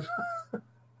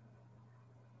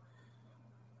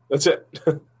 That's it.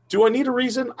 Do I need a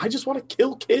reason? I just want to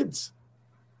kill kids.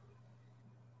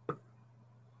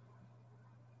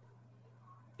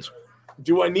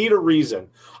 Do I need a reason?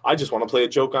 I just want to play a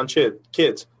joke on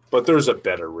kids, but there's a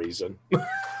better reason.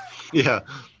 Yeah.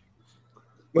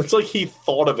 It's like he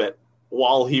thought of it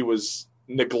while he was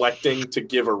neglecting to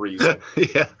give a reason.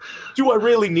 Yeah. Do I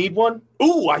really need one?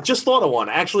 Ooh, I just thought of one.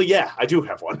 Actually, yeah, I do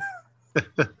have one.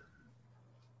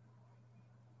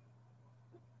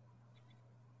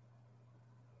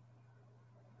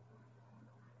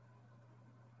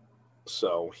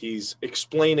 So he's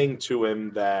explaining to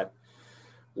him that,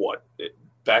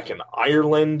 back in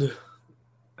Ireland?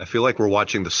 I feel like we're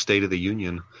watching the State of the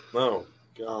Union. Oh,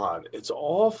 God, it's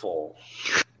awful.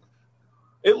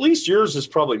 At least yours is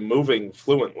probably moving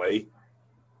fluently.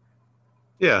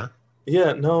 Yeah.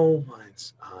 Yeah, no,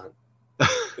 mine's not.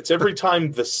 It's every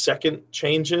time the second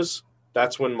changes,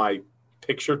 that's when my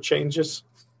picture changes.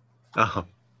 Uh-huh.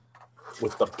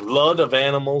 With the blood of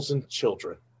animals and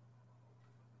children.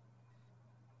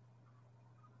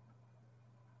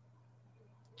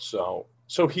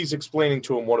 So he's explaining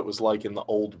to him what it was like in the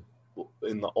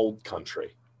old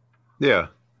country. Yeah,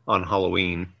 on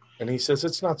Halloween. And he says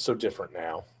it's not so different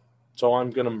now. So I'm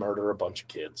going to murder a bunch of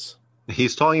kids.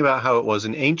 He's talking about how it was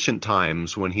in ancient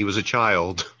times when he was a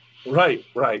child. Right.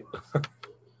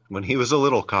 When he was a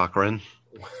little Cochrane.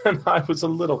 When I was a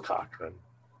little Cochrane.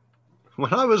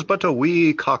 When I was but a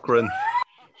wee Cochrane.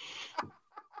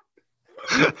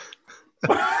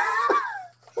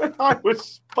 When I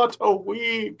was but a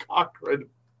wee Cochrane.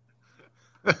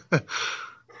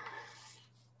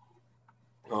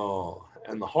 Oh,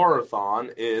 and the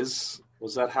horathon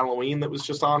was that Halloween that was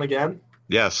just on again?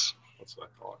 Yes. That's what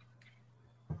I thought.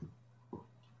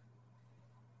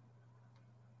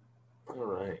 All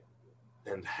right.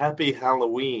 And happy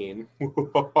Halloween.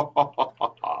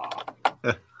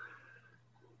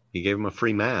 He gave him a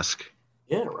free mask.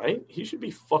 Yeah, right? He should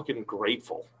be fucking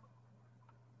grateful.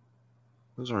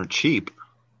 Those aren't cheap.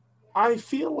 I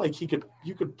feel like you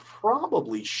could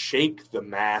probably shake the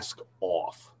mask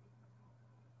off.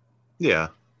 Yeah.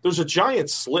 There's a giant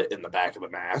slit in the back of the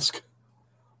mask.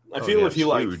 I feel if he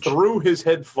huge. threw his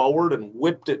head forward and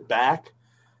whipped it back,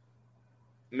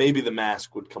 maybe the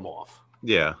mask would come off.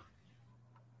 Yeah.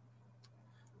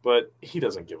 But he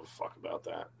doesn't give a fuck about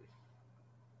that.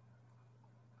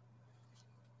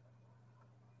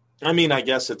 I mean, I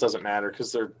guess it doesn't matter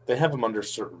because they have him under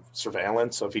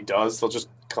surveillance. So if he does, they'll just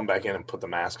come back in and put the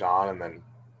mask on and then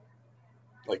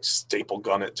staple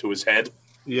gun it to his head.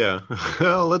 Yeah.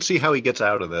 Well, let's see how he gets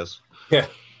out of this. Yeah.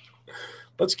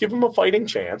 Let's give him a fighting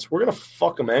chance. We're going to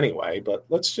fuck him anyway, but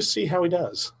let's just see how he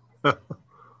does.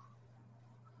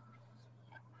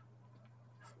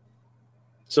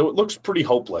 So it looks pretty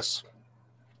hopeless.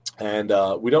 And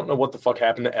we don't know what the fuck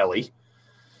happened to Ellie.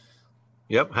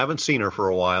 Yep, haven't seen her for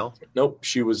a while. Nope,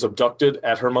 she was abducted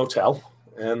at her motel,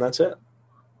 and that's it.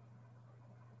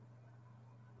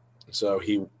 So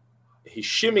he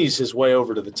shimmies his way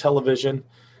over to the television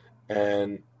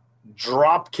and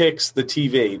drop kicks the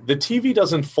TV. The TV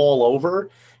doesn't fall over.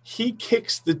 He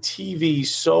kicks the TV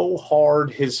so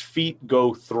hard his feet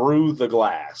go through the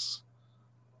glass.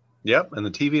 Yep, and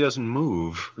the TV doesn't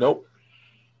move. Nope.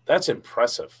 That's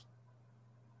impressive.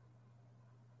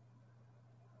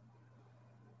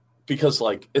 Because,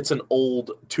 it's an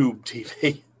old tube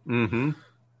TV. Mm-hmm.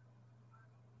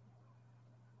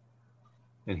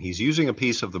 And he's using a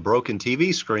piece of the broken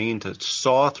TV screen to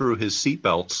saw through his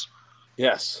seatbelts.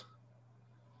 Yes.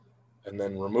 And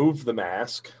then remove the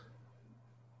mask.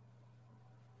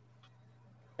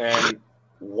 And,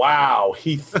 wow,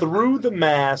 he threw the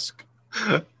mask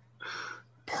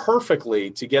perfectly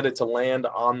to get it to land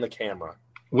on the camera.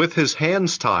 With his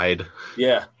hands tied.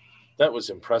 Yeah, that was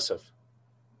impressive.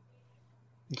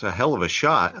 It's a hell of a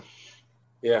shot.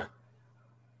 Yeah.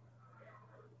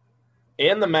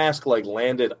 And the mask like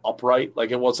landed upright,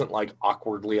 like it wasn't like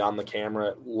awkwardly on the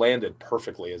camera. It landed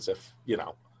perfectly as if,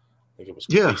 like it was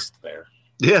placed there.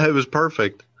 Yeah, it was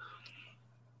perfect.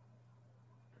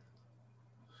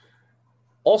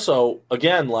 Also,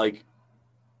 again, like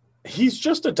he's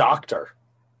just a doctor.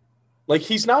 Like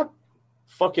he's not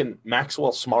fucking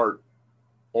Maxwell Smart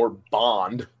or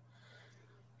Bond.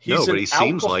 But he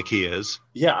seems like he is.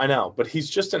 Yeah, I know, but he's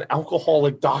just an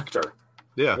alcoholic doctor.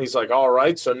 Yeah. And he's like, all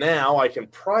right, so now I can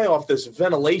pry off this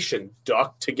ventilation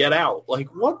duct to get out. Like,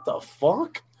 what the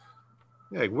fuck?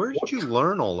 Yeah, where did you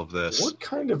learn all of this? What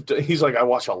kind of... He's like, I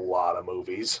watch a lot of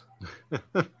movies.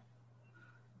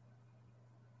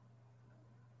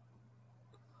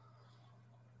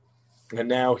 And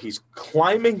now he's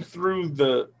climbing through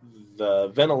the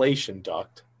ventilation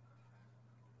duct.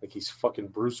 Like he's fucking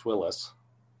Bruce Willis.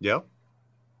 Yep.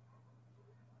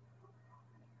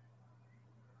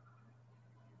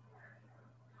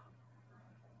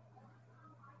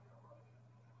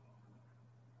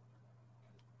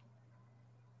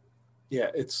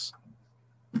 Yeah, it's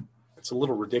a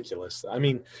little ridiculous. I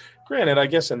mean, granted, I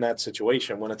guess in that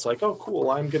situation when it's like, oh,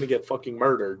 cool, I'm going to get fucking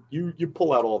murdered, you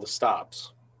pull out all the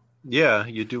stops. Yeah,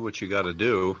 you do what you got to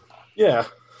do. Yeah,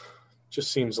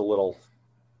 just seems a little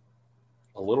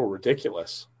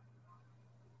ridiculous.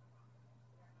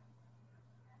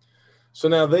 So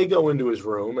now they go into his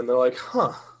room and they're like,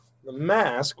 huh, the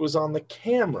mask was on the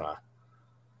camera.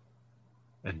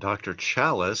 And Dr.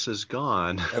 Chalice is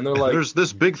gone. And they're like, there's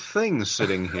this big thing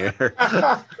sitting here.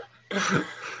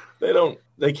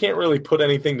 They can't really put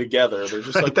anything together. They're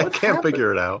just like, they can't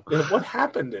figure it out. What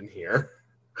happened in here?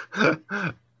 So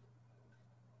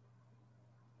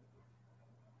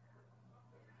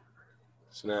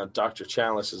now Dr.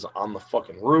 Chalice is on the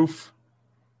fucking roof.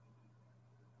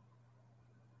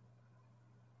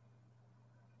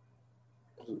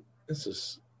 This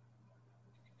is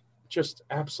just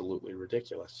absolutely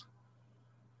ridiculous.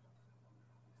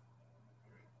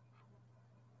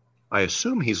 I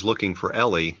assume he's looking for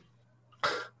Ellie.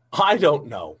 I don't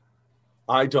know.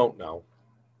 I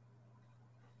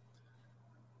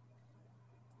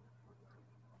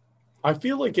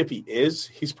feel like if he is,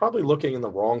 he's probably looking in the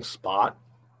wrong spot.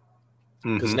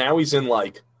 Because now he's in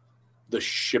like the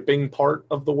shipping part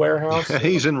of the warehouse.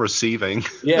 He's in receiving.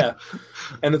 Yeah.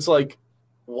 And it's like,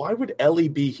 why would Ellie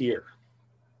be here?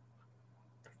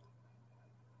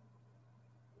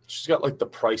 She's got like the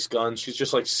price gun. She's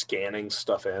just like scanning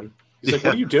stuff in. He's like,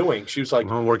 what are you doing? She was like,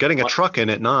 well, we're getting a truck in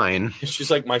at 9.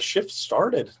 She's like, my shift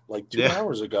started like 2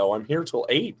 hours ago. I'm here till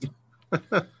 8.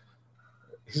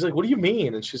 He's like, what do you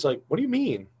mean? And she's like, what do you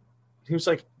mean? He was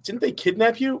like, didn't they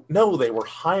kidnap you? No, they were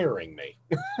hiring me.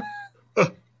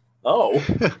 Oh.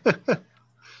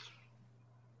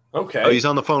 Okay. Oh, he's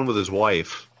on the phone with his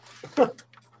wife.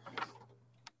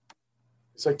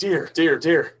 He's like, dear,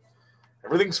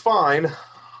 everything's fine.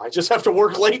 I just have to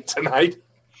work late tonight.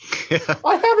 Yeah.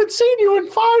 I haven't seen you in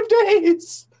 5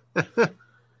 days.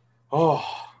 Oh,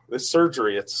 this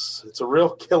surgery, it's a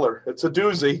real killer. It's a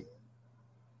doozy.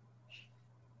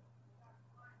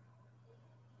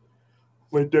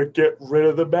 Linda, get rid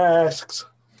of the masks.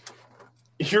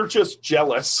 You're just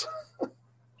jealous.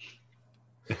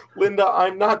 Linda,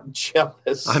 I'm not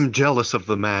jealous. I'm jealous of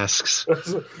the masks.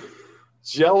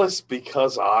 Jealous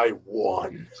because I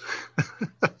won.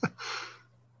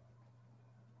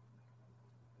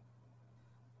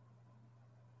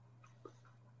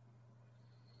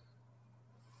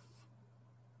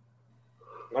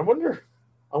 I wonder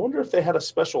if they had a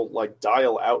special like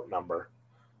dial out number.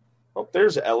 Oh,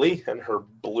 there's Ellie and her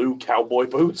blue cowboy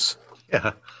boots.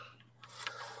 Yeah.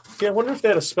 Yeah, I wonder if they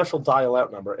had a special dial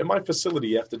out number. In my facility,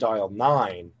 you have to dial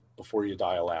 9 before you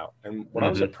dial out. And when I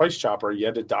was at Price Chopper, you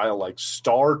had to dial like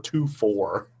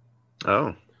 *24.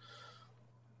 Oh.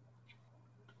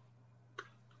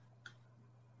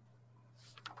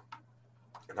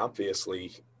 And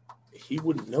obviously, he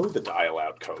wouldn't know the dial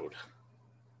out code.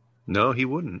 No, he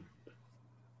wouldn't.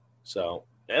 So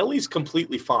Ellie's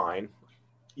completely fine.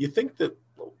 You think that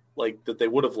they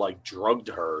would have like drugged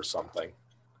her or something.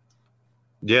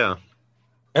 Yeah.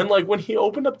 And like when he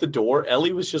opened up the door,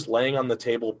 Ellie was just laying on the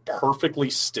table perfectly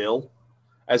still,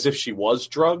 as if she was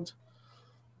drugged.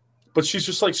 But she's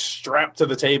just like strapped to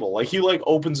the table. Like he like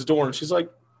opens the door and she's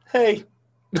like, hey.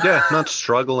 Yeah, not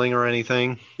struggling or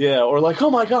anything. Yeah, or like,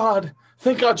 oh my God,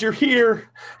 thank God you're here.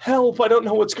 Help, I don't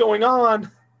know what's going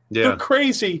on. Yeah. You're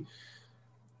crazy.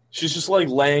 She's just like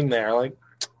laying there like,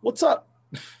 what's up?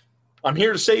 I'm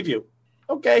here to save you.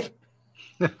 Okay.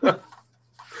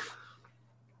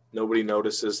 Nobody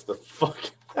notices the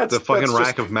fucking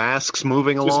rack of masks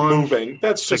moving just along. moving.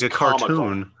 That's just like a comical.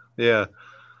 cartoon. Yeah.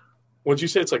 What'd you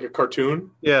say? It's like a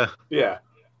cartoon? Yeah. Yeah.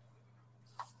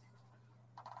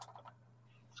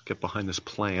 Let's get behind this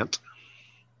plant.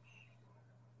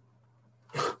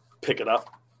 Pick it up,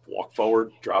 walk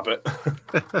forward, drop it.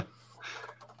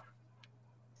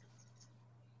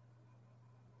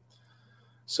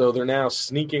 So they're now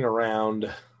sneaking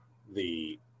around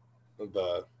the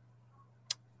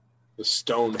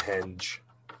Stonehenge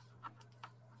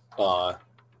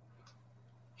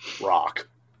rock.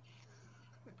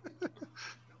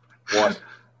 What?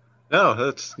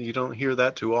 No, you don't hear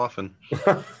that too often.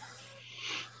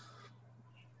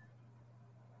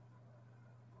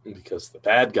 Because the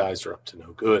bad guys are up to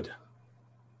no good.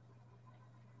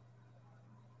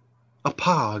 A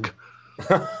pog.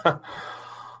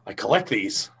 I collect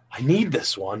these. I need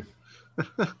this one.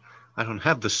 I don't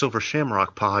have the silver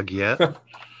shamrock pog yet.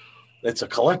 It's a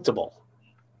collectible.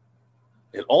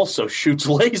 It also shoots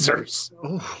lasers.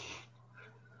 Oh.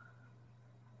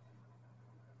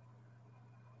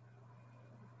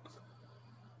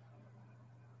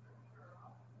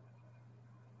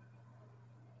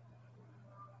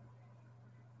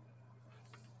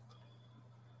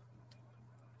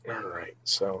 All right.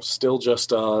 So still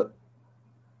just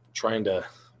trying to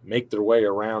make their way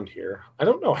around here. I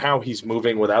don't know how he's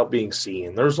moving without being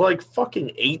seen. There's like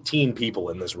fucking 18 people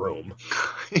in this room.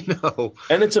 I know.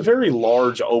 And it's a very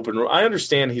large open room. I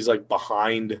understand he's like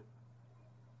behind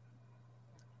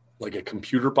like a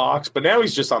computer box, but now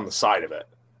he's just on the side of it.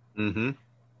 Mm-hmm.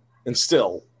 And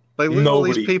still, like, look at all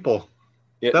these people.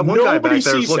 Yeah, that one guy back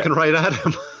there is looking right at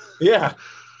him. Yeah.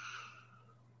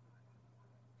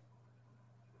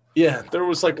 Yeah, there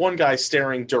was like one guy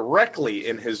staring directly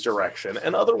in his direction,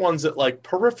 and other ones that like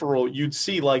peripheral, you'd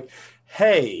see like,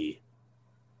 hey,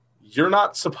 you're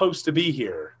not supposed to be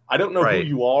here. I don't know who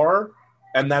you are,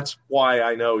 and that's why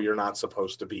I know you're not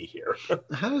supposed to be here.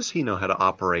 How does he know how to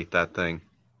operate that thing?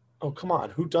 Oh, come on.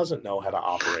 Who doesn't know how to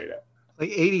operate it? Like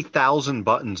 80,000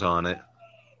 buttons on it.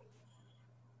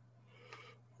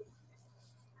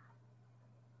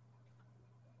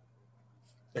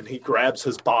 And he grabs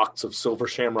his box of silver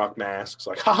shamrock masks,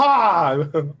 like, ha!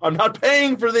 I'm not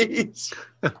paying for these.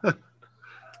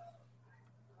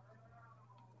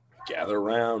 Gather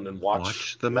around and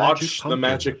watch the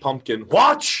magic pumpkin.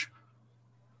 Watch!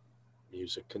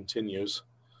 Music continues.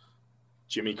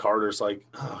 Jimmy Carter's like,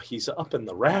 oh, he's up in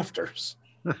the rafters.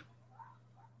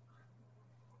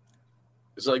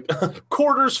 It's like,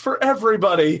 quarters for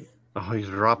everybody. Oh, he's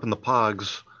dropping the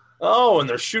pogs. Oh, and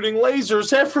they're shooting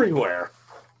lasers everywhere.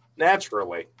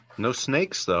 Naturally. No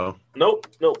snakes, though. Nope.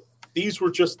 These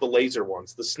were just the laser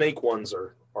ones. The snake ones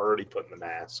are already put in the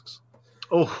masks.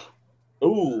 Oh.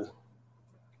 Ooh.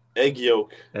 Egg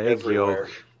yolk everywhere.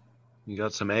 Yolk. You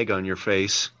got some egg on your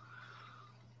face.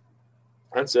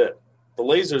 That's it. The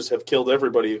lasers have killed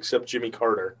everybody except Jimmy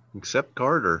Carter. Except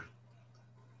Carter.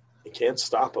 You can't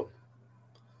stop him.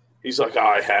 He's like,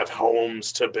 I have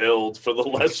homes to build for the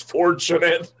less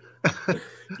fortunate.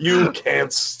 You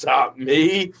can't stop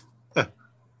me.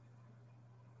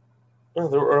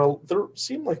 Well, there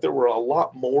seemed like there were a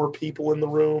lot more people in the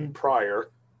room prior.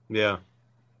 Yeah.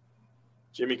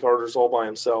 Jimmy Carter's all by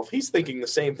himself. He's thinking the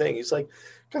same thing. He's like,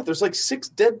 God, there's like 6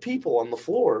 dead people on the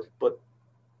floor, but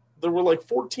there were like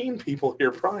 14 people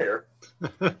here prior.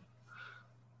 And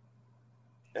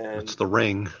it's the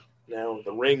ring. Now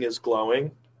the ring is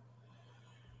glowing.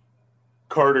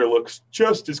 Carter looks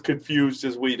just as confused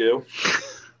as we do.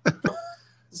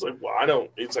 He's like, well,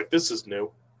 he's like, this is new.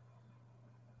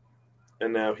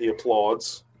 And now he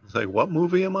applauds. It's like, what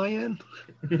movie am I in?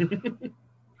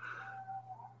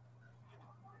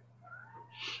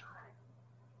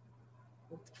 What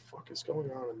the fuck is going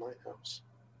on in my house?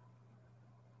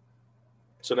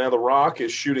 So now The Rock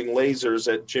is shooting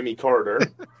lasers at Jimmy Carter.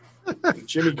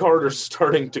 Jimmy Carter's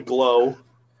starting to glow.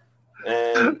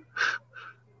 And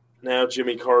now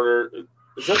Jimmy Carter...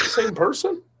 Is that the same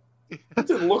person? It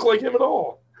didn't look like him at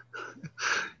all.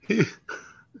 He's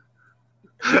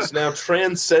now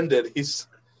transcended. He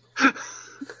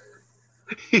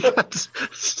got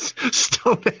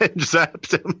Stonehenge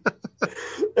zapped him.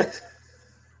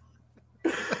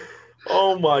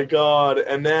 Oh my god.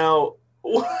 And now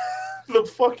the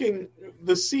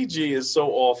CG is so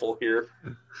awful here.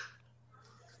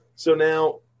 So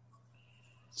now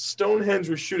Stonehenge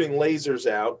was shooting lasers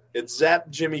out. It zapped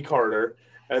Jimmy Carter,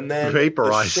 and then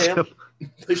vaporized him.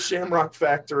 The Shamrock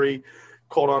Factory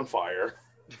caught on fire.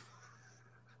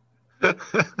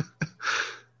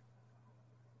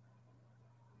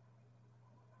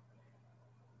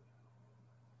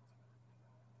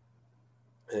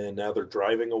 And now they're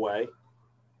driving away.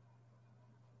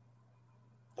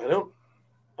 I'm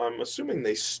I'm assuming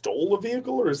they stole a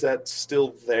vehicle, or is that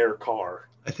still their car?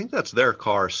 I think that's their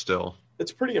car still.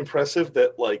 It's pretty impressive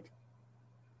that, like,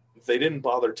 they didn't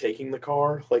bother taking the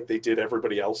car like they did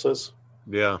everybody else's.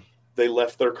 Yeah. They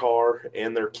left their car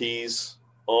and their keys.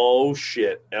 Oh,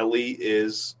 shit. Ellie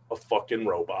is a fucking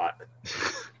robot.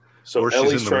 So or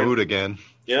she's in the mood again.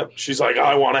 Yep. She's like,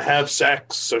 I want to have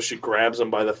sex. So she grabs him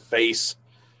by the face.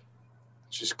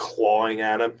 She's clawing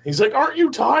at him. He's like, aren't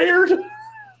you tired?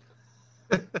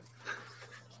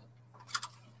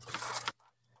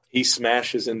 He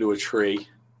smashes into a tree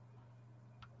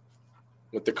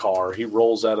with the car. He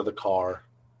rolls out of the car.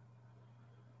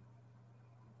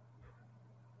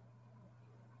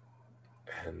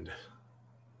 And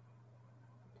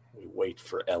we wait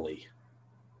for Ellie.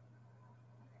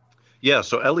 Yeah,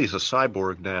 so Ellie's a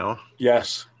cyborg now.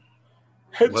 Yes.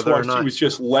 Hence why she was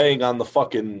just laying on the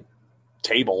fucking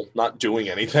table, not doing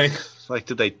anything. Like,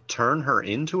 did they turn her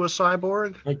into a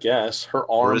cyborg? I guess. Her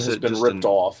arm has been ripped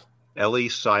off. Ellie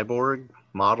cyborg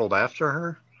modeled after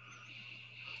her?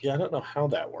 Yeah, I don't know how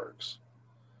that works.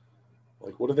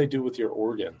 Like, what do they do with your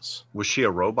organs? Was she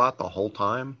a robot the whole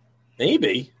time?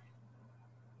 Maybe.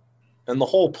 And the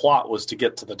whole plot was to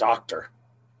get to the doctor.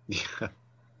 Yeah.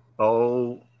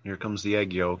 Oh, here comes the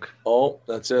egg yolk. Oh,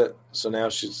 that's it. So now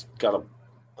she's got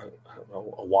a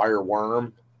wire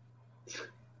worm.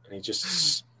 And he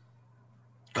just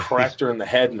cracked her in the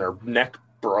head and her neck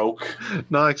broke.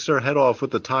 Knocks her head off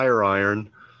with the tire iron.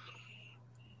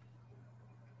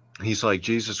 He's like,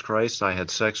 Jesus Christ, I had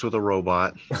sex with a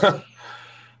robot.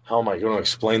 How am I going to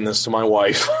explain this to my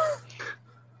wife?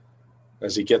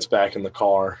 As he gets back in the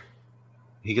car.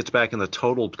 He gets back in the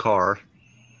totaled car.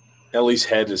 Ellie's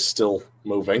head is still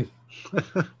moving.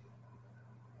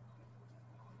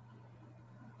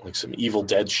 Like some Evil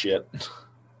Dead shit.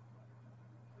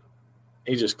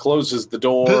 He just closes the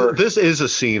door. This is a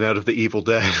scene out of the Evil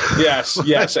Dead.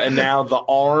 Yes. And now the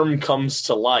arm comes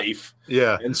to life.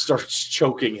 Yeah. And starts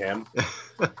choking him.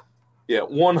 Yeah,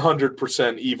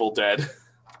 100% Evil Dead.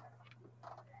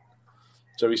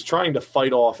 So he's trying to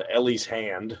fight off Ellie's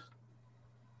hand.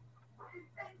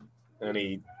 And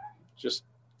he just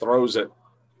throws it.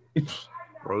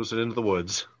 Throws it into the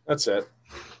woods. That's it.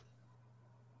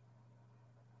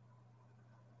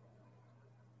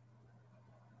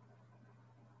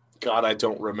 God, I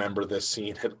don't remember this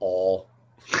scene at all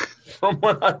from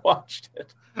when I watched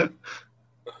it.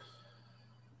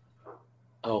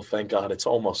 Oh, thank God, it's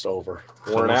almost over.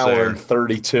 We're an hour and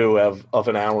 32 of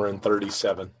an hour and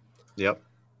 37. Yep.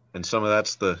 And some of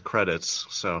that's the credits,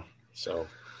 so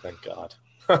thank God.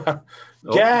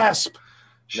 Gasp!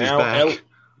 She's now back.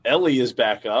 Ellie is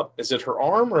back up. Is it her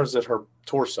arm or is it her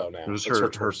torso now? It was her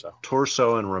torso. Her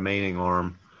torso and remaining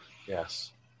arm.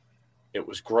 Yes. It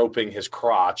was groping his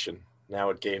crotch, and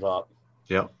now it gave up.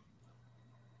 Yep.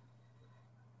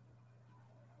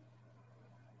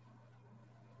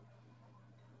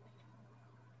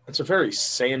 It's a very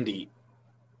sandy,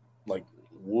 like,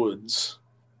 woods.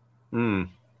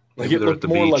 Like it looked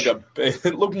more like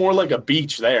it looked more like a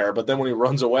beach there, but then when he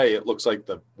runs away, it looks like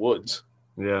the woods.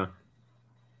 Yeah.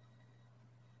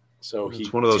 So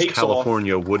it's one of those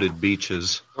California wooded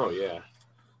beaches. Oh yeah.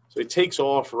 So he takes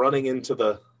off, running into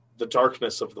the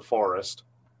darkness of the forest.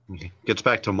 Gets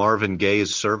back to Marvin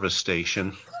Gaye's service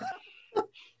station.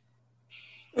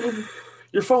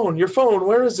 Your phone,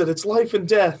 where is it? It's life and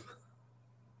death.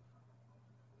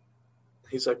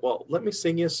 He's like, well, let me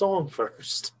sing you a song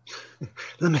first.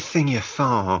 Let me sing you a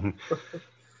song.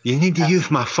 You need to use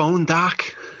my phone,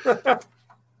 Doc?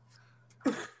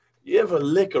 You ever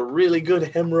lick a really good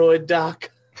hemorrhoid, Doc?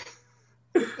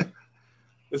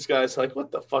 This guy's like,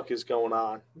 what the fuck is going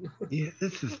on? Yeah,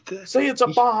 this is the... Say it's a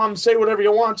bomb. Say whatever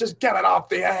you want. Just get it off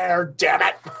the air. Damn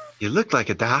it. You look like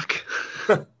a doc.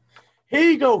 Here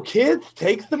you go, kids.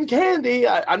 Take some candy.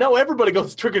 I know everybody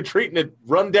goes trick-or-treating at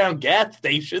rundown gas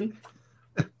station.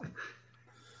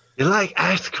 You like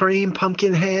ice cream,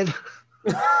 Pumpkinhead?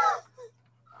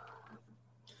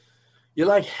 You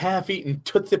like half-eaten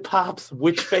Tootsie Pops,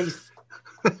 witch face?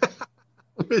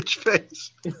 Witch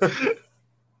face.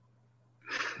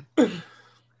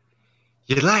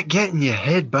 You like getting your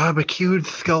head barbecued,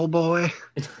 Skullboy?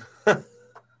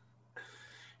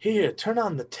 Here, turn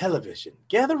on the television.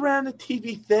 Gather around the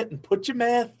TV set and put your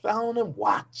mask on and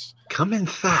watch. Come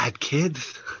inside,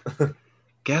 kids.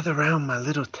 Gather around my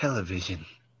little television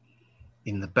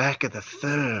in the back of the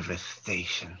service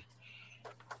station.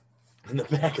 In the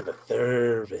back of the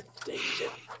service station.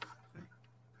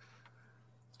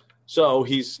 So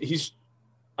he's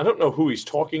I don't know who he's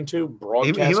talking to.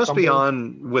 Broadcast he must company. Be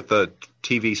on with a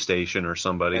TV station or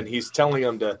somebody. And he's telling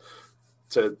them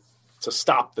to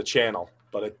stop the channel,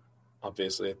 but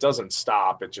obviously it doesn't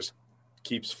stop. It just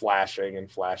keeps flashing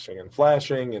and flashing and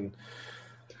flashing, and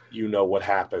you know what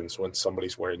happens when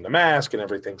somebody's wearing the mask and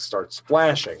everything starts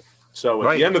flashing. So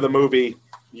at the end of the movie,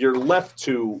 you're left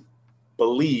to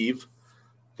believe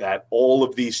that all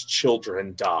of these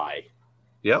children die.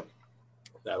 Yep.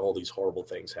 That all these horrible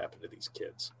things happen to these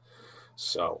kids.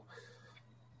 So,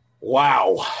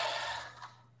 wow.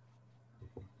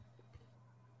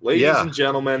 Ladies and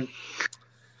gentlemen,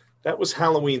 that was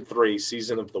Halloween 3,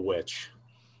 Season of the Witch.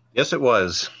 Yes, it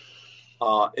was.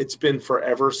 It's been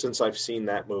forever since I've seen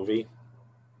that movie,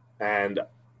 and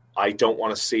I don't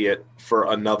want to see it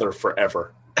for another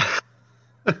forever.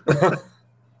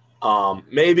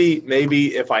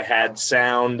 Maybe if I had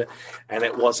sound and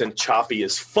it wasn't choppy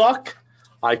as fuck,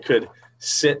 I could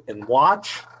sit and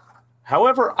watch.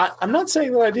 However, I'm not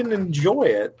saying that I didn't enjoy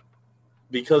it,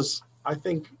 because I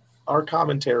think our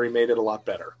commentary made it a lot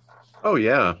better. Oh,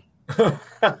 yeah.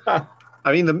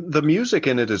 I mean, the music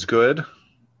in it is good.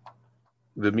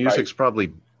 The music's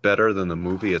probably better than the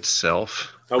movie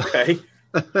itself. Okay.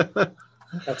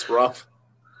 That's rough.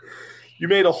 You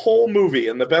made a whole movie,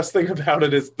 and the best thing about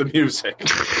it is the music.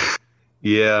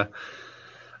 Yeah.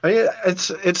 I mean,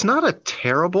 it's not a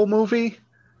terrible movie.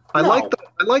 I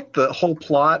like the whole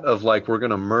plot of, like, we're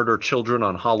going to murder children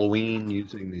on Halloween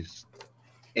using these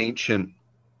ancient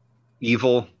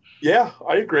evil. Yeah,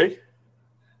 I agree.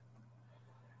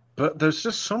 But there's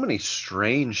just so many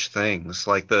strange things,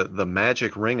 like the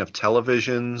magic ring of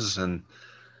televisions, and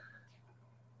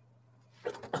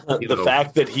the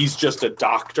fact that he's just a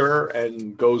doctor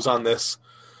and goes on this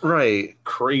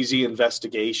crazy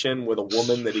investigation with a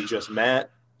woman that he just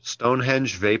met.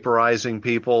 Stonehenge vaporizing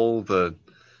people, the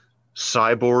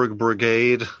cyborg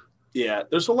brigade. Yeah,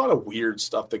 there's a lot of weird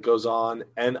stuff that goes on,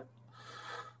 and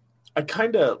I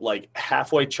kind of like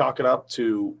halfway chalk it up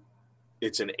to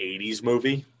it's an 80s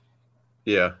movie.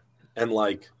 Yeah. And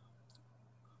like,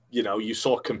 you know, you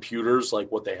saw computers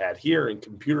like what they had here in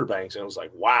computer banks, and it was like,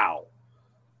 wow,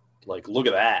 like, look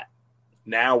at that.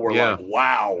 Now we're like,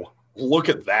 wow, look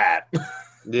at that.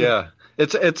 Yeah.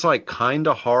 It's like kind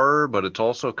of horror, but it's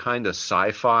also kind of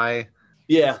sci-fi.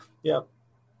 Yeah. Yeah.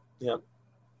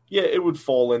 It would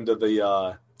fall into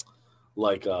the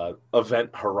Event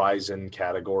Horizon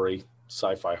category,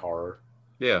 sci-fi horror.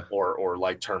 Yeah. Or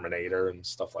like Terminator and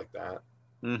stuff like that.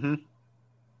 Mm-hmm.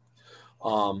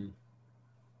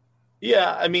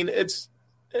 Yeah, I mean, it's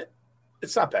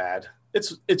not bad.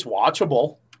 It's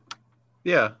watchable.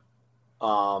 Yeah.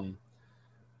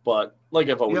 But like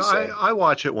I've always said, I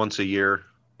watch it once a year.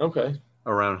 Okay.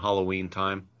 Around Halloween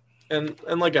time. And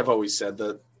like I've always said,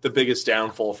 the biggest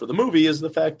downfall for the movie is the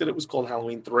fact that it was called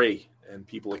Halloween 3 and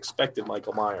people expected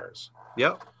Michael Myers.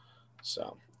 Yep.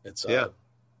 So it's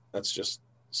that's just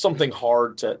something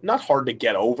not hard to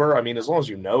get over. I mean, as long as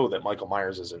you know that Michael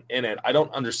Myers isn't in it. I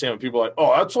don't understand when people are like,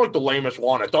 oh, that's like the lamest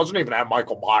one. It doesn't even have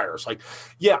Michael Myers. Like,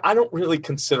 yeah, I don't really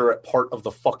consider it part of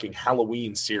the fucking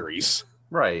Halloween series.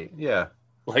 Right. Yeah.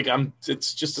 Like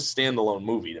it's just a standalone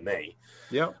movie to me.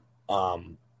 Yep.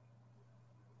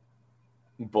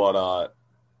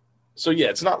 So yeah,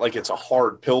 it's not like it's a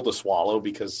hard pill to swallow,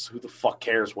 because who the fuck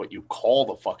cares what you call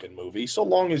the fucking movie, so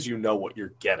long as you know what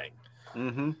you're getting.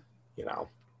 Mm-hmm. You know.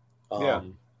 Yeah.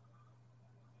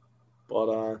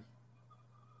 But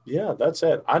yeah, that's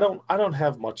it. I don't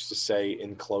have much to say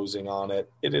in closing on it.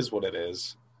 It is what it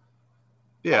is.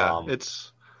 Yeah,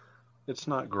 it's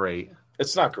not great.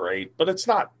 It's not great, but it's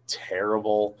not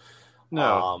terrible.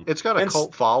 No, it's got a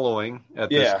cult following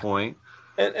at this point.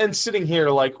 And sitting here,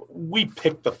 like, we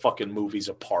picked the fucking movies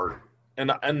apart,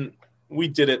 and we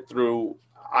did it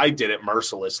I did it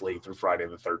mercilessly through Friday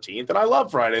the 13th, and I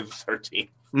love Friday the 13th.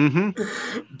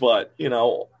 Mm-hmm. But, you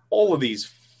know, all of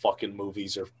these fucking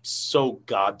movies are so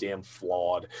goddamn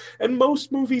flawed, and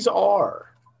most movies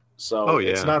are. So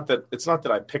it's not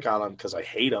that I pick on them because I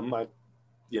hate them. I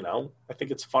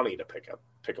think it's funny to pick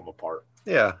them apart.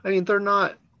 Yeah, I mean, they're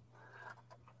not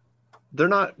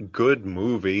good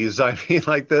movies. I mean,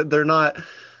 like, they're not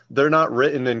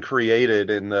written and created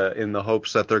in the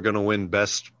hopes that they're going to win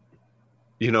best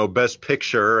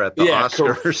picture at the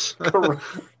Oscars.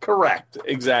 Correct.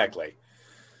 Exactly.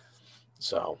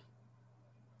 So,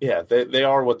 yeah, they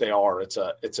are what they are. It's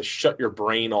a shut your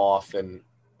brain off and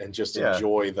just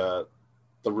enjoy the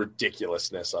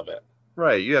ridiculousness of it.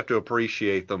 Right. You have to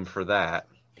appreciate them for that.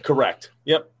 Correct.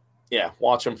 Yep. Yeah.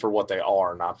 Watch them for what they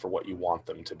are, not for what you want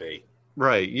them to be.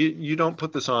 Right. You don't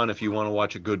put this on if you want to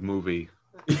watch a good movie.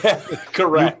 Yeah,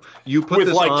 correct. You put with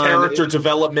this like on, character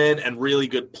development and really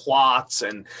good plots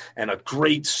and a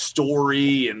great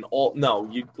story and all. No,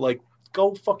 you like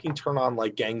go fucking turn on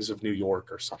like Gangs of New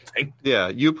York or something. Yeah,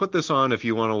 you put this on if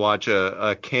you want to watch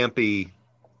a campy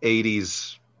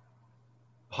 80s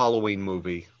Halloween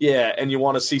movie. Yeah, and you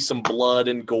want to see some blood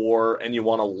and gore, and you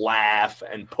want to laugh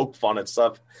and poke fun at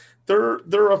stuff. They're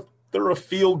a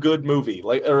feel good movie,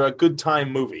 or a good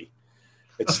time movie.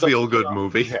 It's a feel good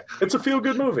movie. Yeah, it's a feel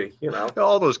good movie.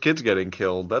 All those kids getting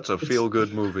killed. That's a feel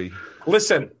good movie.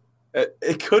 Listen,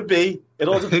 it could be. It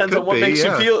all depends on what makes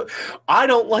you feel. I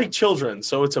don't like children,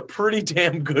 so it's a pretty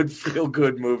damn good feel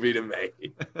good movie to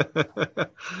me.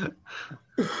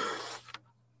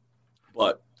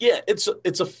 But yeah, it's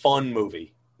a fun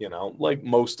movie, like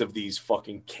most of these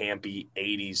fucking campy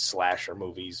 80s slasher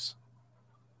movies.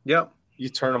 Yep. You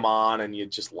turn them on and you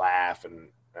just laugh and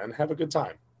have a good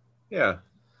time. Yeah.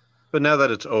 But now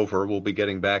that it's over, we'll be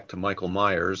getting back to Michael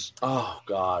Myers. Oh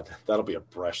God, that'll be a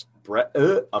breath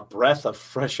of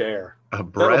fresh air. A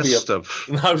breast of.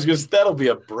 That'll be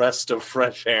a breast of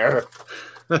fresh air.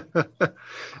 We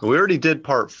already did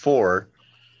part 4.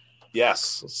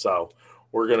 Yes, so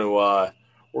we're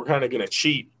kind of gonna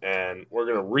cheat and we're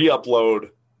gonna re-upload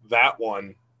that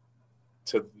one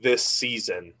to this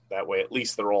season. That way, at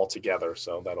least they're all together.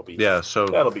 So that'll be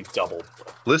doubled.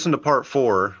 Listen to part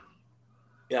 4.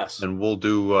 Yes, and we'll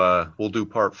do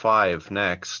part 5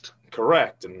 next.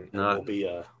 Correct, and we'll be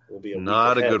a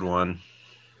not a good one.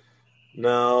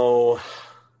 No.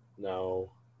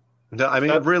 I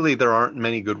mean, really, there aren't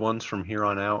many good ones from here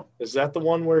on out. Is that the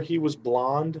one where he was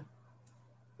blonde?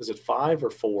 Is it 5 or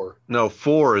 4? No,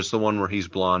 4 is the one where he's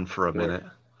blonde for a minute.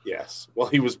 Yes. Well,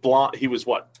 he was blonde. He was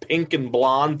what? Pink and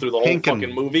blonde through the whole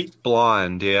fucking movie?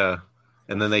 Blonde, yeah.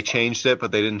 And then they changed it,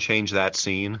 but they didn't change that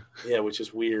scene. Yeah, which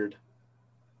is weird.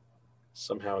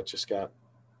 Somehow it just got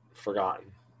forgotten.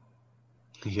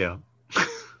 Yeah.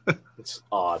 It's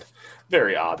odd.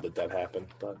 Very odd that happened.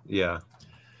 But yeah.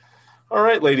 All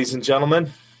right, ladies and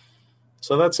gentlemen.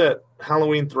 So that's it.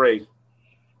 Halloween 3.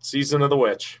 Season of the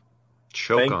Witch.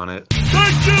 Choke on it.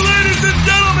 Thank you, ladies and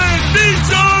gentlemen. Be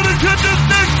sure to catch us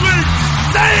next week.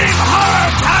 Same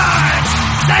horror time.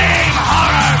 Same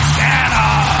horror